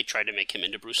chapters where they tried to make him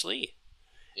into Bruce Lee.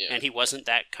 Yeah. And he wasn't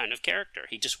that kind of character.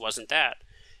 He just wasn't that.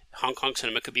 Hong Kong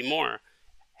cinema could be more.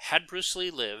 Had Bruce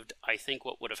Lee lived, I think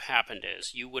what would have happened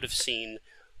is you would have seen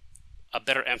a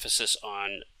better emphasis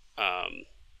on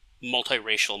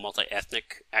multiracial,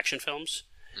 multi-ethnic action films.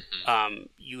 Mm-hmm.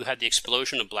 You had the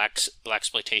explosion of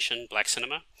blaxploitation, black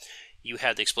cinema. You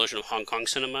had the explosion of Hong Kong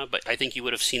cinema, but I think you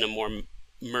would have seen a more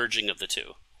merging of the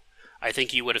two. I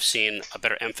think you would have seen a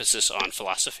better emphasis on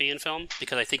philosophy in film,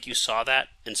 because I think you saw that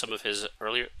in some of his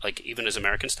earlier, like even his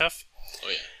American stuff. Oh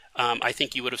yeah. I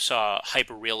think you would have saw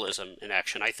hyper-realism in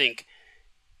action. I think,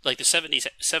 like the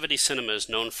 70s cinema is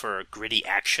known for gritty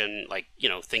action, like, you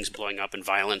know, things blowing up and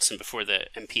violence, and before the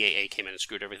MPAA came in and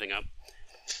screwed everything up.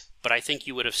 But I think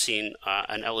you would have seen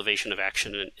an elevation of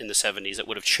action in the 70s that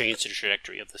would have changed the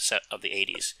trajectory of the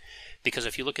 80s. Because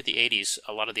if you look at the 80s,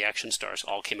 a lot of the action stars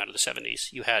all came out of the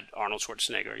 70s. You had Arnold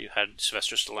Schwarzenegger, you had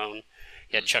Sylvester Stallone,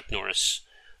 you had Chuck Norris.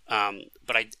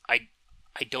 But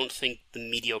I don't think the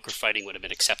mediocre fighting would have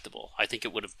been acceptable. I think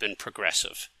it would have been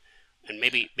progressive. And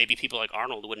maybe people like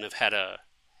Arnold wouldn't have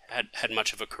had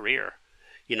much of a career,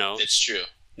 you know. It's true.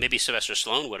 Maybe Sylvester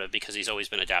Stallone would have, because he's always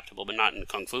been adaptable, but not in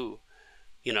Kung Fu.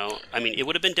 You know, I mean, it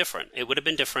would have been different.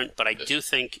 But I do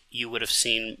think you would have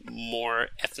seen more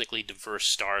ethnically diverse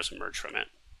stars emerge from it.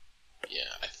 Yeah,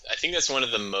 I think that's one of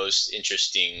the most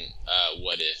interesting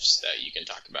what-ifs that you can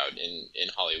talk about in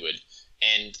Hollywood.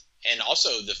 And also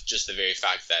just the very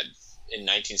fact that in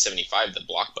 1975, the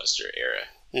blockbuster era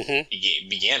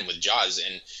began with Jaws,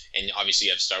 and obviously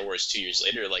you have Star Wars 2 years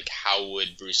later. Like, how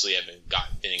would Bruce Lee have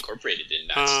been incorporated in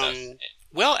that stuff?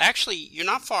 Well, actually, you're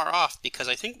not far off, because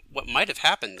I think what might have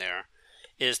happened there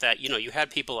is that, you had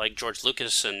people like George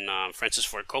Lucas and Francis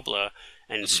Ford Coppola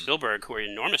and Spielberg, who were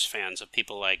enormous fans of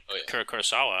people like Akira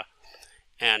Kurosawa,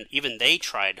 and even they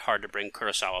tried hard to bring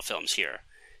Kurosawa films here.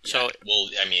 So, well,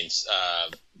 I mean,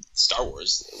 Star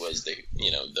Wars was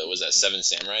was that Seven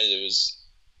Samurai? It was.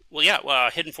 Well,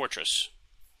 yeah, Hidden Fortress.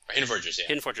 Hidden Fortress, yeah.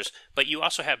 Hidden Fortress. But you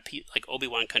also have like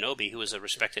Obi-Wan Kenobi, who was a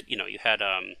respected, you had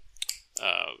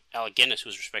Alec Guinness, who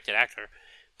was a respected actor,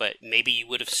 but maybe you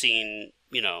would have seen,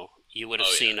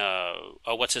 what's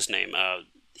his name?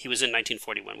 He was in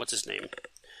 1941. What's his name?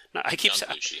 No, I keep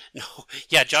saying no.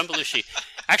 Yeah, John Belushi.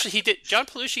 Actually, he did. John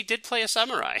Belushi did play a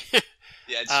samurai.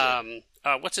 Yeah, it's true.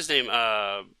 What's his name?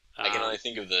 I can only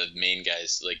think of the main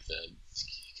guys, like the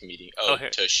comedian.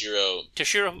 Toshiro.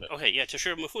 Okay, yeah,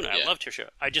 Toshiro Mifune. Yeah. I love Toshiro.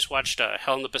 I just watched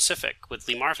Hell in the Pacific with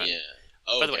Lee Marvin.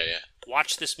 Yeah. By the way,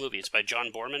 watch this movie. It's by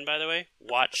John Borman, by the way.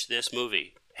 Watch this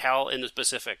movie, Hell in the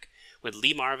Pacific, with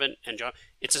Lee Marvin and John.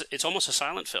 It's almost a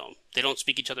silent film. They don't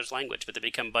speak each other's language, but they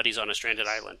become buddies on a stranded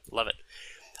island. Love it.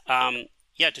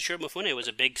 Toshiro Mifune was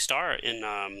a big star in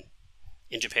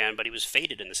Japan, but he was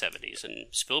faded in the 70s, and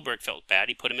Spielberg felt bad.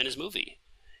 He put him in his movie.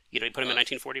 He put him in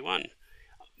 1941.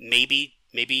 Maybe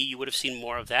you would have seen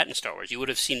more of that in Star Wars. You would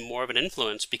have seen more of an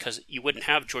influence, because you wouldn't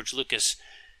have George Lucas,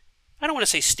 I don't want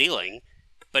to say stealing,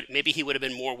 but maybe he would have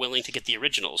been more willing to get the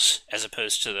originals as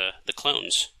opposed to the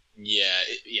clones. Yeah,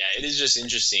 it is just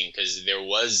interesting, because there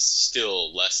was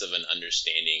still less of an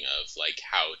understanding of like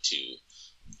how to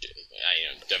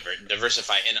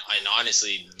diversify, and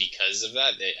honestly, because of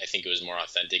that, I think it was more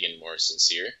authentic and more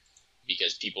sincere,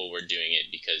 because people were doing it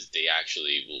because they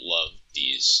actually loved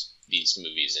these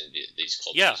movies and these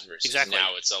cultures. Yeah, versus exactly.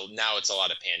 Now it's a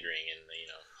lot of pandering and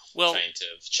trying to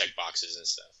check boxes and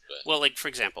stuff. But well, like for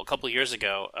example, a couple of years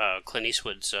ago, Clint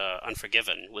Eastwood's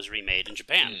Unforgiven was remade in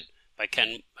Japan by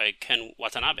Ken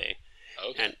Watanabe.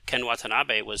 Okay. And Ken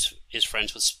Watanabe is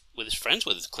friends with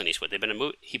Clint Eastwood.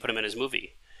 He put him in his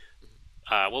movie.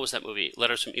 What was that movie?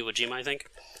 Letters from Iwo Jima, I think.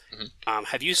 Mm-hmm.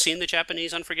 Have you seen the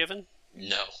Japanese Unforgiven?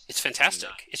 No. It's fantastic.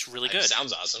 No. It's really good. It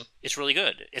sounds awesome. It's really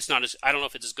good. It's not I don't know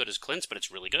if it's as good as Clint's, but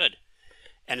it's really good.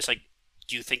 And it's like,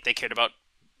 do you think they cared,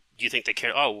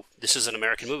 oh, this is an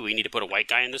American movie, we need to put a white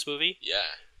guy in this movie?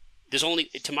 Yeah.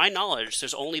 To my knowledge,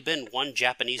 there's only been one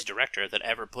Japanese director that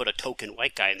ever put a token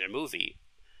white guy in their movie,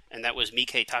 and that was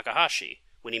Miike Takahashi.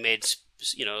 When he made,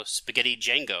 Spaghetti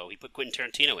Django, he put Quentin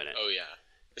Tarantino in it. Oh, yeah.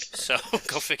 So,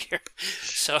 go figure.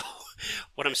 So,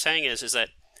 what I'm saying is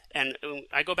that, and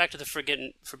I go back to the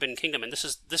Forbidden Kingdom, and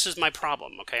this is my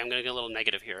problem, okay? I'm going to get a little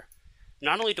negative here.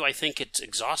 Not only do I think it's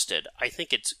exhausted, I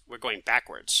think we're going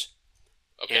backwards.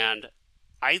 Okay. And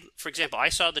for example, I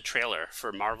saw the trailer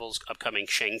for Marvel's upcoming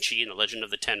Shang-Chi and the Legend of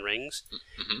the Ten Rings,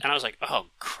 and I was like, oh,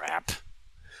 crap.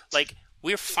 Like,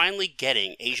 we're finally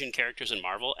getting Asian characters in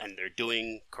Marvel, and they're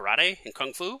doing karate and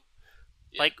kung fu.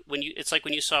 Yeah. It's like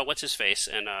when you saw what's his face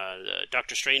in the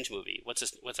Doctor Strange movie. What's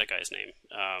that guy's name?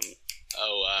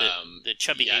 The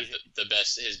chubby Asian.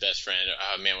 His best friend.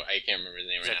 Oh man, I can't remember his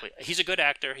name right now. He's a good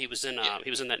actor. He was in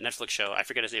that Netflix show. I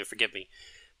forget his name. Forgive me.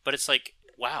 But it's like,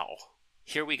 wow,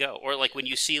 here we go. Or like when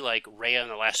you see like Raya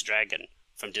and the Last Dragon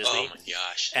from Disney. Oh my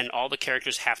gosh! And all the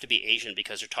characters have to be Asian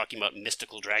because they're talking about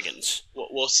mystical dragons.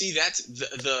 Well, see, that's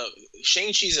the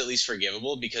Shang-Chi's at least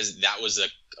forgivable because that was a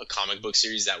comic book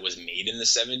series that was made in the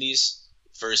 70s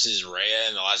versus Raya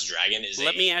and the Last Dragon is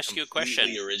Let me ask you a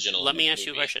question. Original Let me ask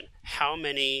you a question. How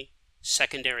many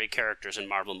secondary characters in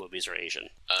Marvel movies are Asian?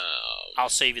 I'll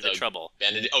save you the trouble.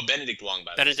 Benedict Wong,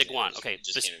 by the way. Benedict Wong, okay.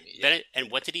 And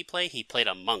what did he play? He played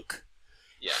a monk.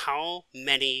 Yeah. How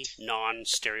many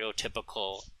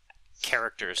non-stereotypical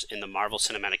characters in the Marvel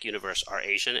Cinematic Universe are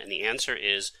Asian? And the answer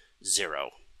is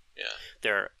 0. Yeah.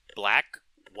 They're black,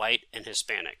 white, and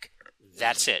Hispanic.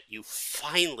 That's it. You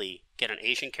finally get an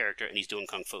Asian character, and he's doing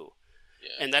kung fu.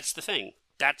 Yeah. And that's the thing.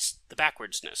 That's the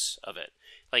backwardsness of it.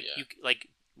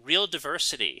 Real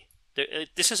diversity.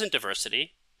 This isn't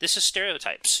diversity. This is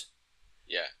stereotypes.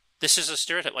 Yeah. This is a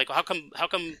stereotype. Like, how come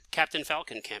Captain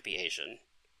Falcon can't be Asian?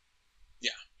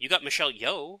 Yeah. You got Michelle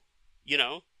Yeoh,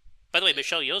 By the way,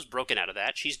 Michelle Yeoh's broken out of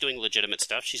that. She's doing legitimate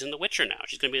stuff. She's in The Witcher now.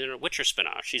 She's going to be in a Witcher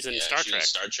spinoff. She's in Star Trek.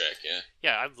 Star Trek, yeah.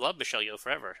 Yeah, I've loved Michelle Yeoh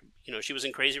forever. She was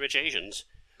in Crazy Rich Asians.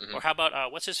 Mm-hmm. Or how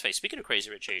about, what's his face? Speaking of Crazy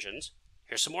Rich Asians,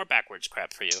 here's some more backwards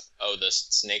crap for you. Oh, the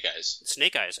Snake Eyes.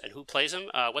 Snake Eyes. And who plays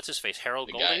him? What's his face?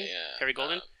 Harold Golden? Guy, yeah. Harry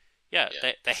Golden?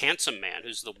 The handsome man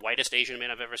who's the whitest Asian man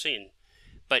I've ever seen.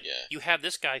 But you have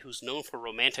this guy who's known for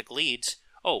romantic leads.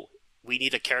 Oh, we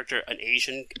need a character, an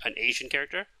Asian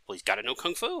character. Well, he's got to know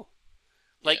kung fu.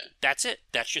 Like that's it.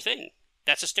 That's your thing.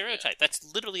 That's a stereotype.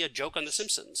 That's literally a joke on The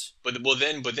Simpsons. But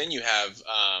then you have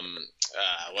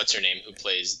what's her name, who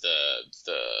plays the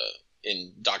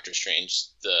in Doctor Strange,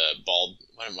 the bald.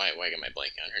 Why am I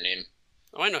blanking on her name?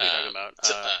 Oh, I know who you're talking about.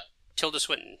 Tilda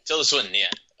Swinton. Tilda Swinton, yeah.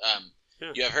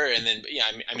 You have her, and then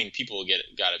I mean, people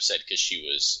got upset because she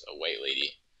was a white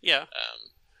lady. Yeah.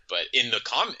 But in the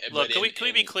look, can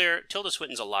we be clear? Tilda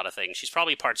Swinton's a lot of things. She's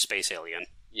probably part space alien.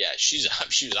 Yeah, she was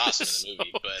awesome in the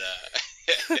movie,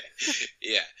 but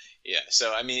yeah.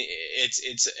 So I mean,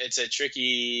 it's a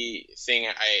tricky thing,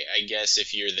 I guess,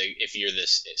 if you're the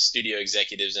studio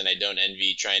executives, and I don't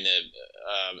envy trying to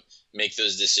make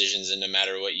those decisions, and no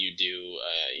matter what you do,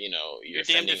 you're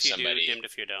offending somebody. Damned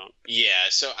if you don't. Yeah.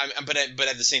 So but at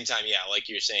the same time, yeah, like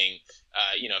you're saying,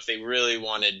 if they really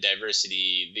wanted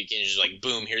diversity, they can just like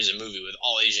boom, here's a movie with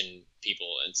all Asian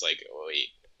people, and it's like, oh, wait,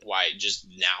 why just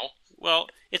now? Well,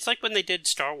 it's like when they did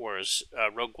Star Wars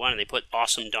Rogue One and they put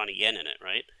awesome Donnie Yen in it,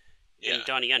 right? Yeah. And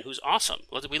Donnie Yen, who's awesome.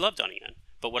 We love Donnie Yen.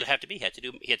 But what did it have to be?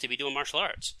 He had to be doing martial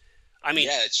arts. I mean,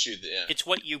 yeah, that's true. Yeah. It's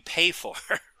what you pay for,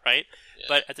 right? Yeah.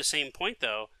 But at the same point,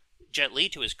 though, Jet Li,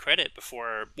 to his credit,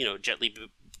 before he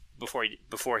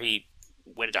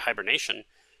went into hibernation,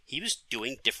 he was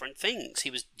doing different things.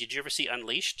 Did you ever see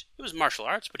Unleashed? It was martial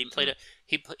arts, but he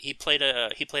played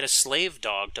a slave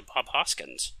dog to Bob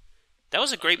Hoskins. That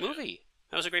was a great movie.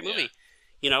 Like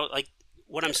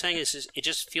what I'm saying is it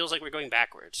just feels like we're going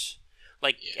backwards.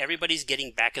 Like everybody's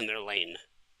getting back in their lane.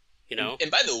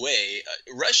 And by the way,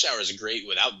 Rush Hour is great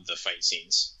without the fight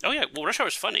scenes. Oh yeah, well, Rush Hour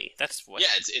is funny. That's what.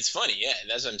 Yeah, it's funny. Yeah,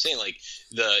 that's what I'm saying. Like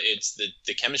it's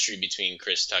the chemistry between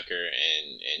Chris Tucker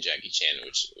and Jackie Chan,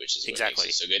 which is what exactly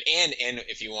makes it so good. And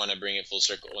if you want to bring it full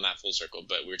circle, well, not full circle,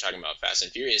 but we were talking about Fast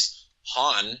and Furious.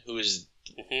 Han, who is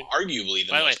arguably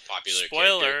the most popular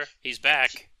spoiler, character. He's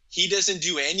back. He doesn't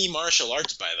do any martial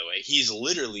arts, by the way. He's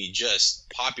literally just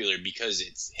popular because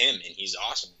it's him, and he's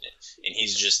awesome in it. And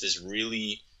he's just this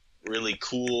really, really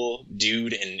cool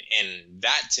dude, and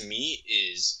that to me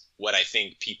is what I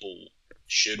think people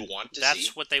should want to see.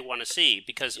 That's what they want to see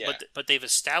because, but they've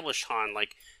established Han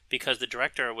because the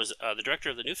director was the director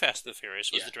of the new Fast and the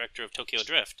Furious was the director of Tokyo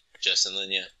Drift. Justin Lin,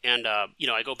 yeah. And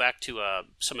I go back to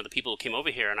some of the people who came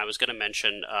over here, and I was going to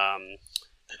mention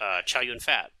Chow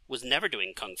Yun-fat was never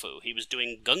doing kung fu. He was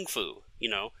doing gung fu.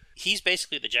 He's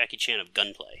basically the Jackie Chan of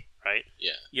gunplay, right?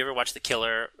 Yeah. You ever watch The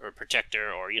Killer or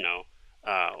Protector or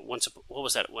what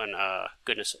was that one?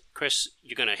 Goodness, Chris,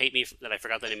 you're gonna hate me that I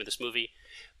forgot the name of this movie,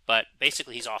 but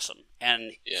basically he's awesome,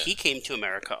 and he came to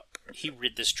America. He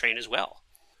rid this train as well.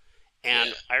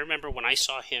 And I remember when I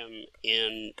saw him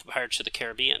in Pirates of the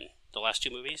Caribbean, the last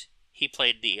two movies, he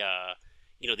played the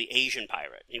Asian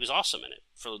pirate. He was awesome in it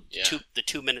for the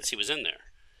 2 minutes he was in there.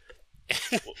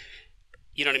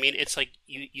 You know what I mean? It's like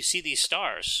you see these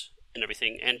stars and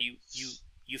everything, and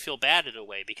you feel bad in a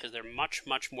way because they're much,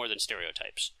 much more than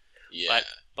stereotypes. Yeah.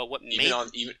 But what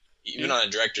even on a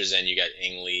director's end, you got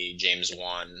Ang Lee, James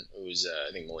Wan, who's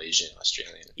I think Malaysian,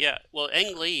 Australian. Yeah, well,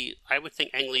 Ang Lee, I would think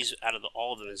Ang Lee's out of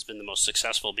all of them has been the most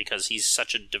successful because he's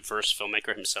such a diverse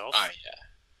filmmaker himself. Oh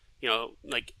yeah.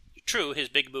 True, his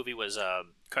big movie was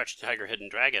Crouching Tiger, Hidden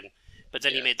Dragon, but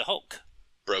then he made The Hulk.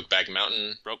 Brokeback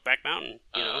Mountain.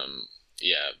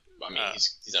 Yeah, I mean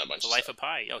he's done a bunch. The of Life stuff. of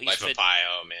Pi. Life of Pi.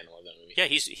 Oh man, I love that movie. Yeah,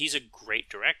 he's a great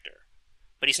director,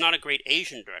 but he's not a great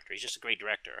Asian director. He's just a great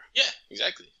director. Yeah,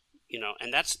 exactly.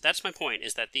 And that's my point,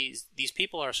 is that these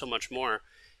people are so much more,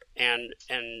 and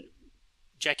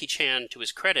Jackie Chan, to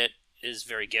his credit, is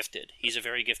very gifted. He's a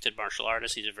very gifted martial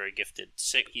artist. He's a very gifted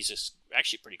he's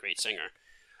actually a pretty great singer.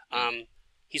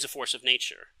 He's a force of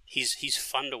nature. He's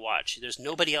fun to watch. There's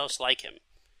nobody else like him,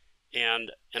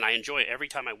 and I enjoy it every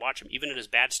time I watch him, even in his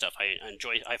bad stuff.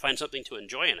 I find something to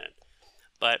enjoy in it.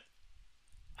 But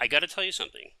I got to tell you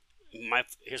something.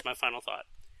 Here's my final thought.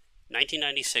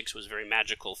 1996 was very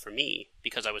magical for me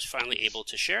because I was finally able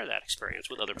to share that experience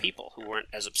with other people who weren't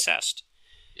as obsessed.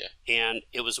 Yeah. And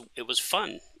it was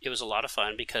fun. It was a lot of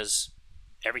fun because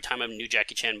every time a new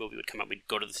Jackie Chan movie would come out, we'd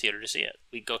go to the theater to see it.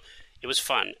 It was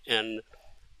fun, and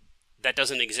that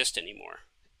doesn't exist anymore.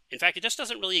 In fact, it just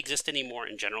doesn't really exist anymore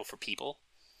in general for people.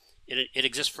 It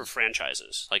exists for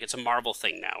franchises. Like it's a Marvel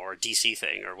thing now, or a DC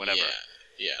thing, or whatever.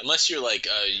 Yeah, unless you're like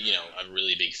a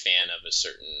really big fan of a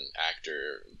certain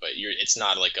actor, but it's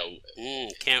not like a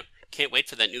Can't wait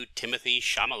for that new Timothée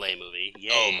Chalamet movie.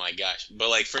 Yay. Oh my gosh! But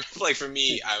like for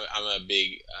me, I'm a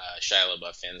big Shia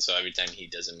LaBeouf fan. So every time he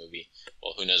does a movie,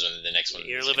 well, who knows when the next one?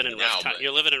 You're living in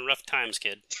You're living in rough times,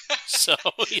 kid. So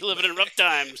you're living in rough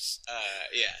times.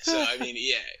 Yeah. So I mean,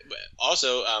 yeah. But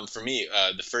also, for me,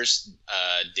 the first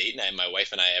date night my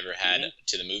wife and I ever had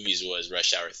to the movies was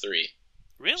Rush Hour 3.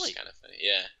 Really? Kind of funny.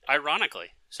 Yeah. Ironically,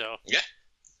 so. Yeah.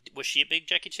 Was she a big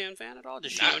Jackie Chan fan at all?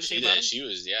 Did she No, know anything she about did. him? She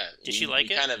was, yeah. Did she like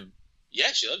it?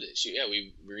 Yeah, she loved it.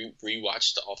 We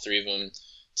rewatched all three of them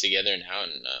together now,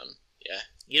 and yeah.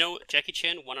 You know, Jackie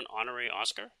Chan won an honorary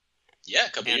Oscar. Yeah, a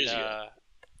couple years ago.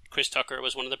 Chris Tucker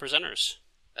was one of the presenters.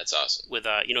 That's awesome. With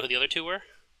you know who the other two were?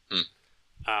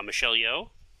 Michelle Yeoh.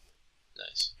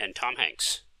 Nice. And Tom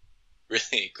Hanks.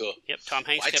 Really cool. Yep, Tom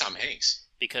Hanks. Why Tom Hanks?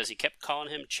 Because he kept calling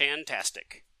him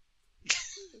Chantastic.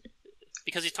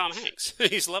 Because he's Tom Hanks.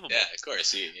 He's lovable. Yeah, of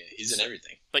course. He's in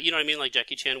everything. But you know what I mean? Like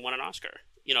Jackie Chan won an Oscar.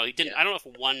 You know, he didn't. Yeah. I don't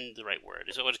know if won the right word.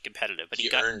 It was competitive, but he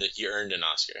earned it. He earned an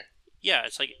Oscar. Yeah,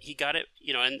 it's like he got it.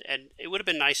 You know, and it would have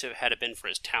been nice if had it been for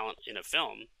his talent in a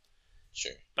film.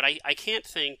 Sure. But I can't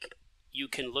think you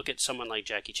can look at someone like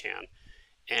Jackie Chan,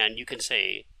 and you can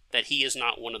say that he is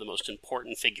not one of the most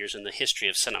important figures in the history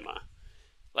of cinema.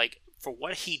 Like for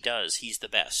what he does, he's the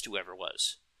best who ever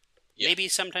was. Yeah. Maybe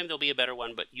sometime there'll be a better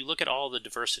one, but you look at all the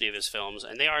diversity of his films,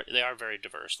 and they are very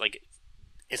diverse. Like,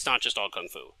 it's not just all kung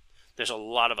fu. There's a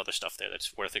lot of other stuff there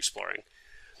that's worth exploring.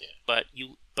 Yeah. But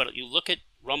you look at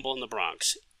Rumble in the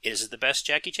Bronx. Is it the best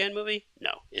Jackie Chan movie?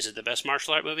 No. Is it the best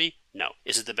martial art movie? No.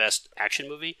 Is it the best action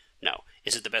movie? No.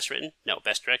 Is it the best written? No.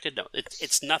 Best directed? No.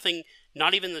 It's nothing.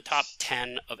 Not even the top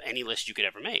 10 of any list you could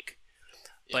ever make.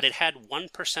 Yeah. But it had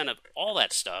 1% of all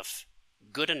that stuff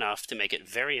good enough to make it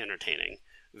very entertaining,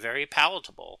 very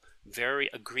palatable, very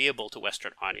agreeable to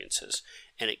Western audiences,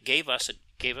 and it gave us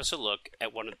a look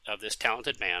at one of this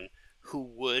talented man who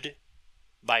would,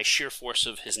 by sheer force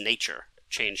of his nature,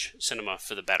 change cinema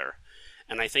for the better.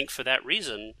 And I think for that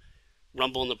reason,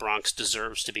 Rumble in the Bronx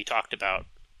deserves to be talked about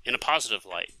in a positive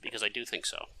light, because I do think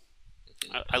so.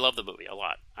 I love the movie a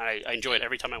lot. I enjoy it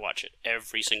every time I watch it.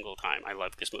 Every single time. I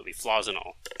love this movie, flaws and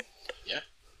all. Yeah.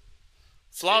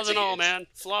 Flaws and all, man.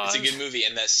 Flaws. It's a good movie,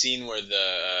 and that scene where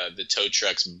the tow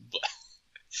trucks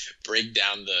break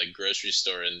down the grocery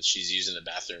store and she's using the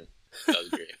bathroom. That was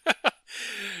great.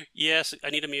 Yes,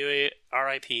 Anita Mui,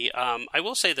 R.I.P. I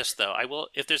will say this though.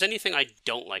 If there's anything I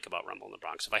don't like about Rumble in the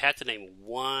Bronx, if I had to name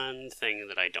one thing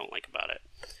that I don't like about it,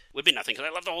 it would be nothing because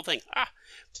I love the whole thing.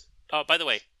 Oh, by the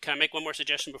way, can I make one more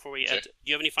suggestion before we end? Do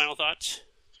you have any final thoughts?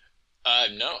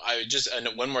 No. I just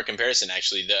one more comparison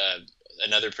actually.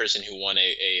 Another person who won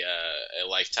a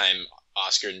lifetime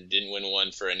Oscar and didn't win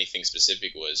one for anything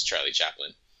specific was Charlie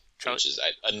Chaplin, which is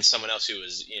someone else who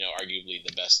was arguably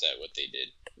the best at what they did.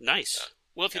 Nice.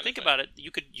 Well, if you think about it, you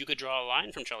could draw a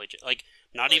line from Charlie, like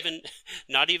not even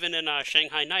in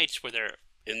Shanghai Nights where they're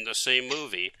in the same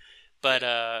movie, but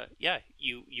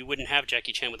you wouldn't have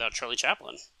Jackie Chan without Charlie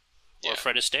Chaplin. Or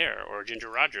Fred Astaire, or Ginger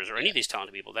Rogers, or any of these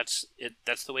talented people. That's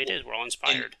the way it is. We're all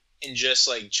inspired. And just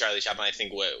like Charlie Chaplin, I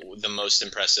think what the most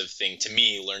impressive thing to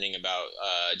me, learning about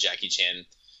Jackie Chan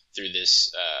through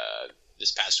this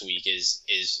past week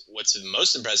is what's the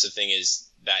most impressive thing is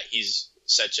that he's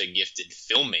such a gifted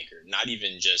filmmaker. Not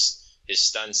even just his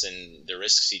stunts and the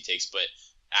risks he takes, but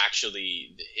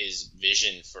actually his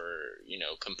vision for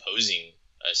composing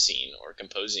a scene or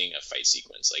composing a fight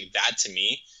sequence. Like that to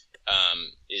me.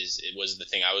 It was the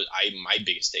thing my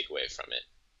biggest takeaway from it.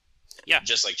 Yeah,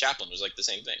 just like Chaplin was like the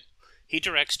same thing. He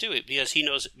directs too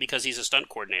because he's a stunt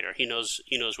coordinator. He knows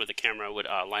where the camera would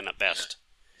line up best.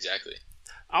 Yeah, exactly.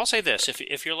 I'll say this: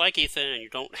 if you're like Ethan and you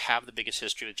don't have the biggest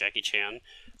history with Jackie Chan,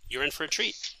 you're in for a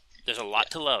treat. There's a lot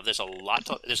to love. There's a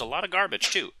lot of garbage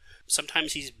too.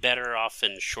 Sometimes he's better off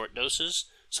in short doses,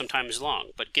 sometimes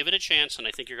long. But give it a chance, and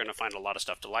I think you're going to find a lot of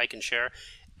stuff to like and share.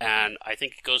 And I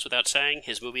think it goes without saying,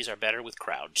 his movies are better with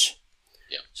crowds.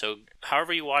 Yeah. So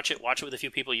however you watch it with a few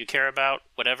people you care about,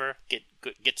 whatever.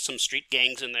 Get some street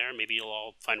gangs in there. Maybe you'll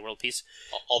all find world peace.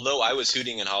 Although I was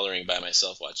hooting and hollering by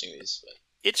myself watching these. But.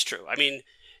 It's true. I mean,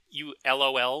 you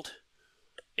LOL'd.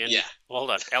 Yeah. Well, hold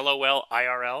on. LOL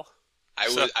IRL. I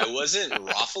wasn't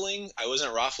raffling.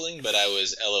 But I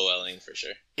was LOLing for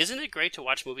sure. Isn't it great to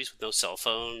watch movies with no cell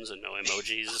phones and no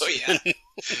emojis? Oh yeah.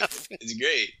 It's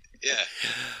great. Yeah,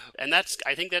 and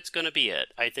I think that's going to be it.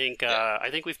 I think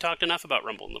we've talked enough about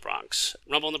Rumble in the Bronx.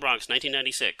 Rumble in the Bronx,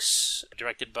 1996,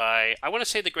 directed by I want to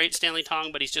say the great Stanley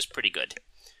Tong, but he's just pretty good.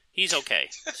 He's okay.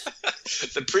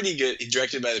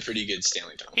 Directed by the pretty good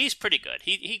Stanley Tucci. He's pretty good.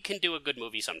 He can do a good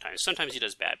movie sometimes. Sometimes he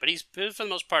does bad, but for the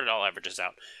most part, it all averages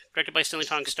out. Directed by Stanley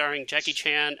Tucci, starring Jackie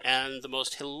Chan and the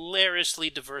most hilariously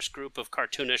diverse group of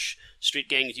cartoonish street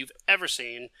gangs you've ever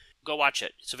seen. Go watch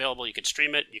it. It's available. You could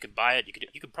stream it. You could buy it.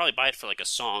 You could probably buy it for like a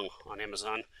song on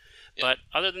Amazon. Yep. But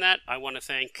other than that, I want to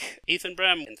thank Ethan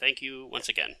Brem, and thank you once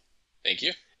again. Thank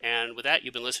you. And with that,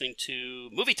 you've been listening to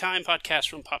Movie Time Podcast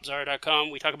from PopZara.com.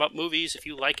 We talk about movies. If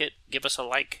you like it, give us a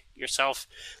like yourself.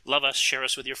 Love us, share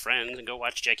us with your friends, and go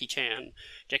watch Jackie Chan.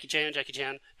 Jackie Chan, Jackie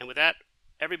Chan. And with that,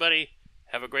 everybody,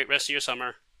 have a great rest of your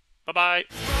summer. Bye-bye.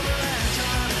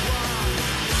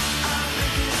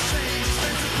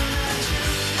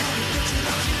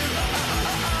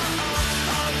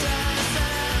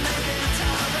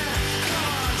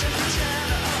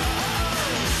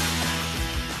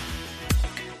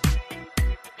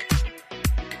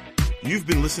 You've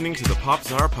been listening to the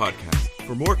PopZara Podcast.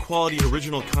 For more quality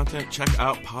original content, check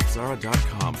out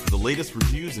PopZara.com for the latest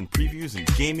reviews and previews in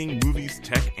gaming, movies,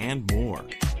 tech, and more.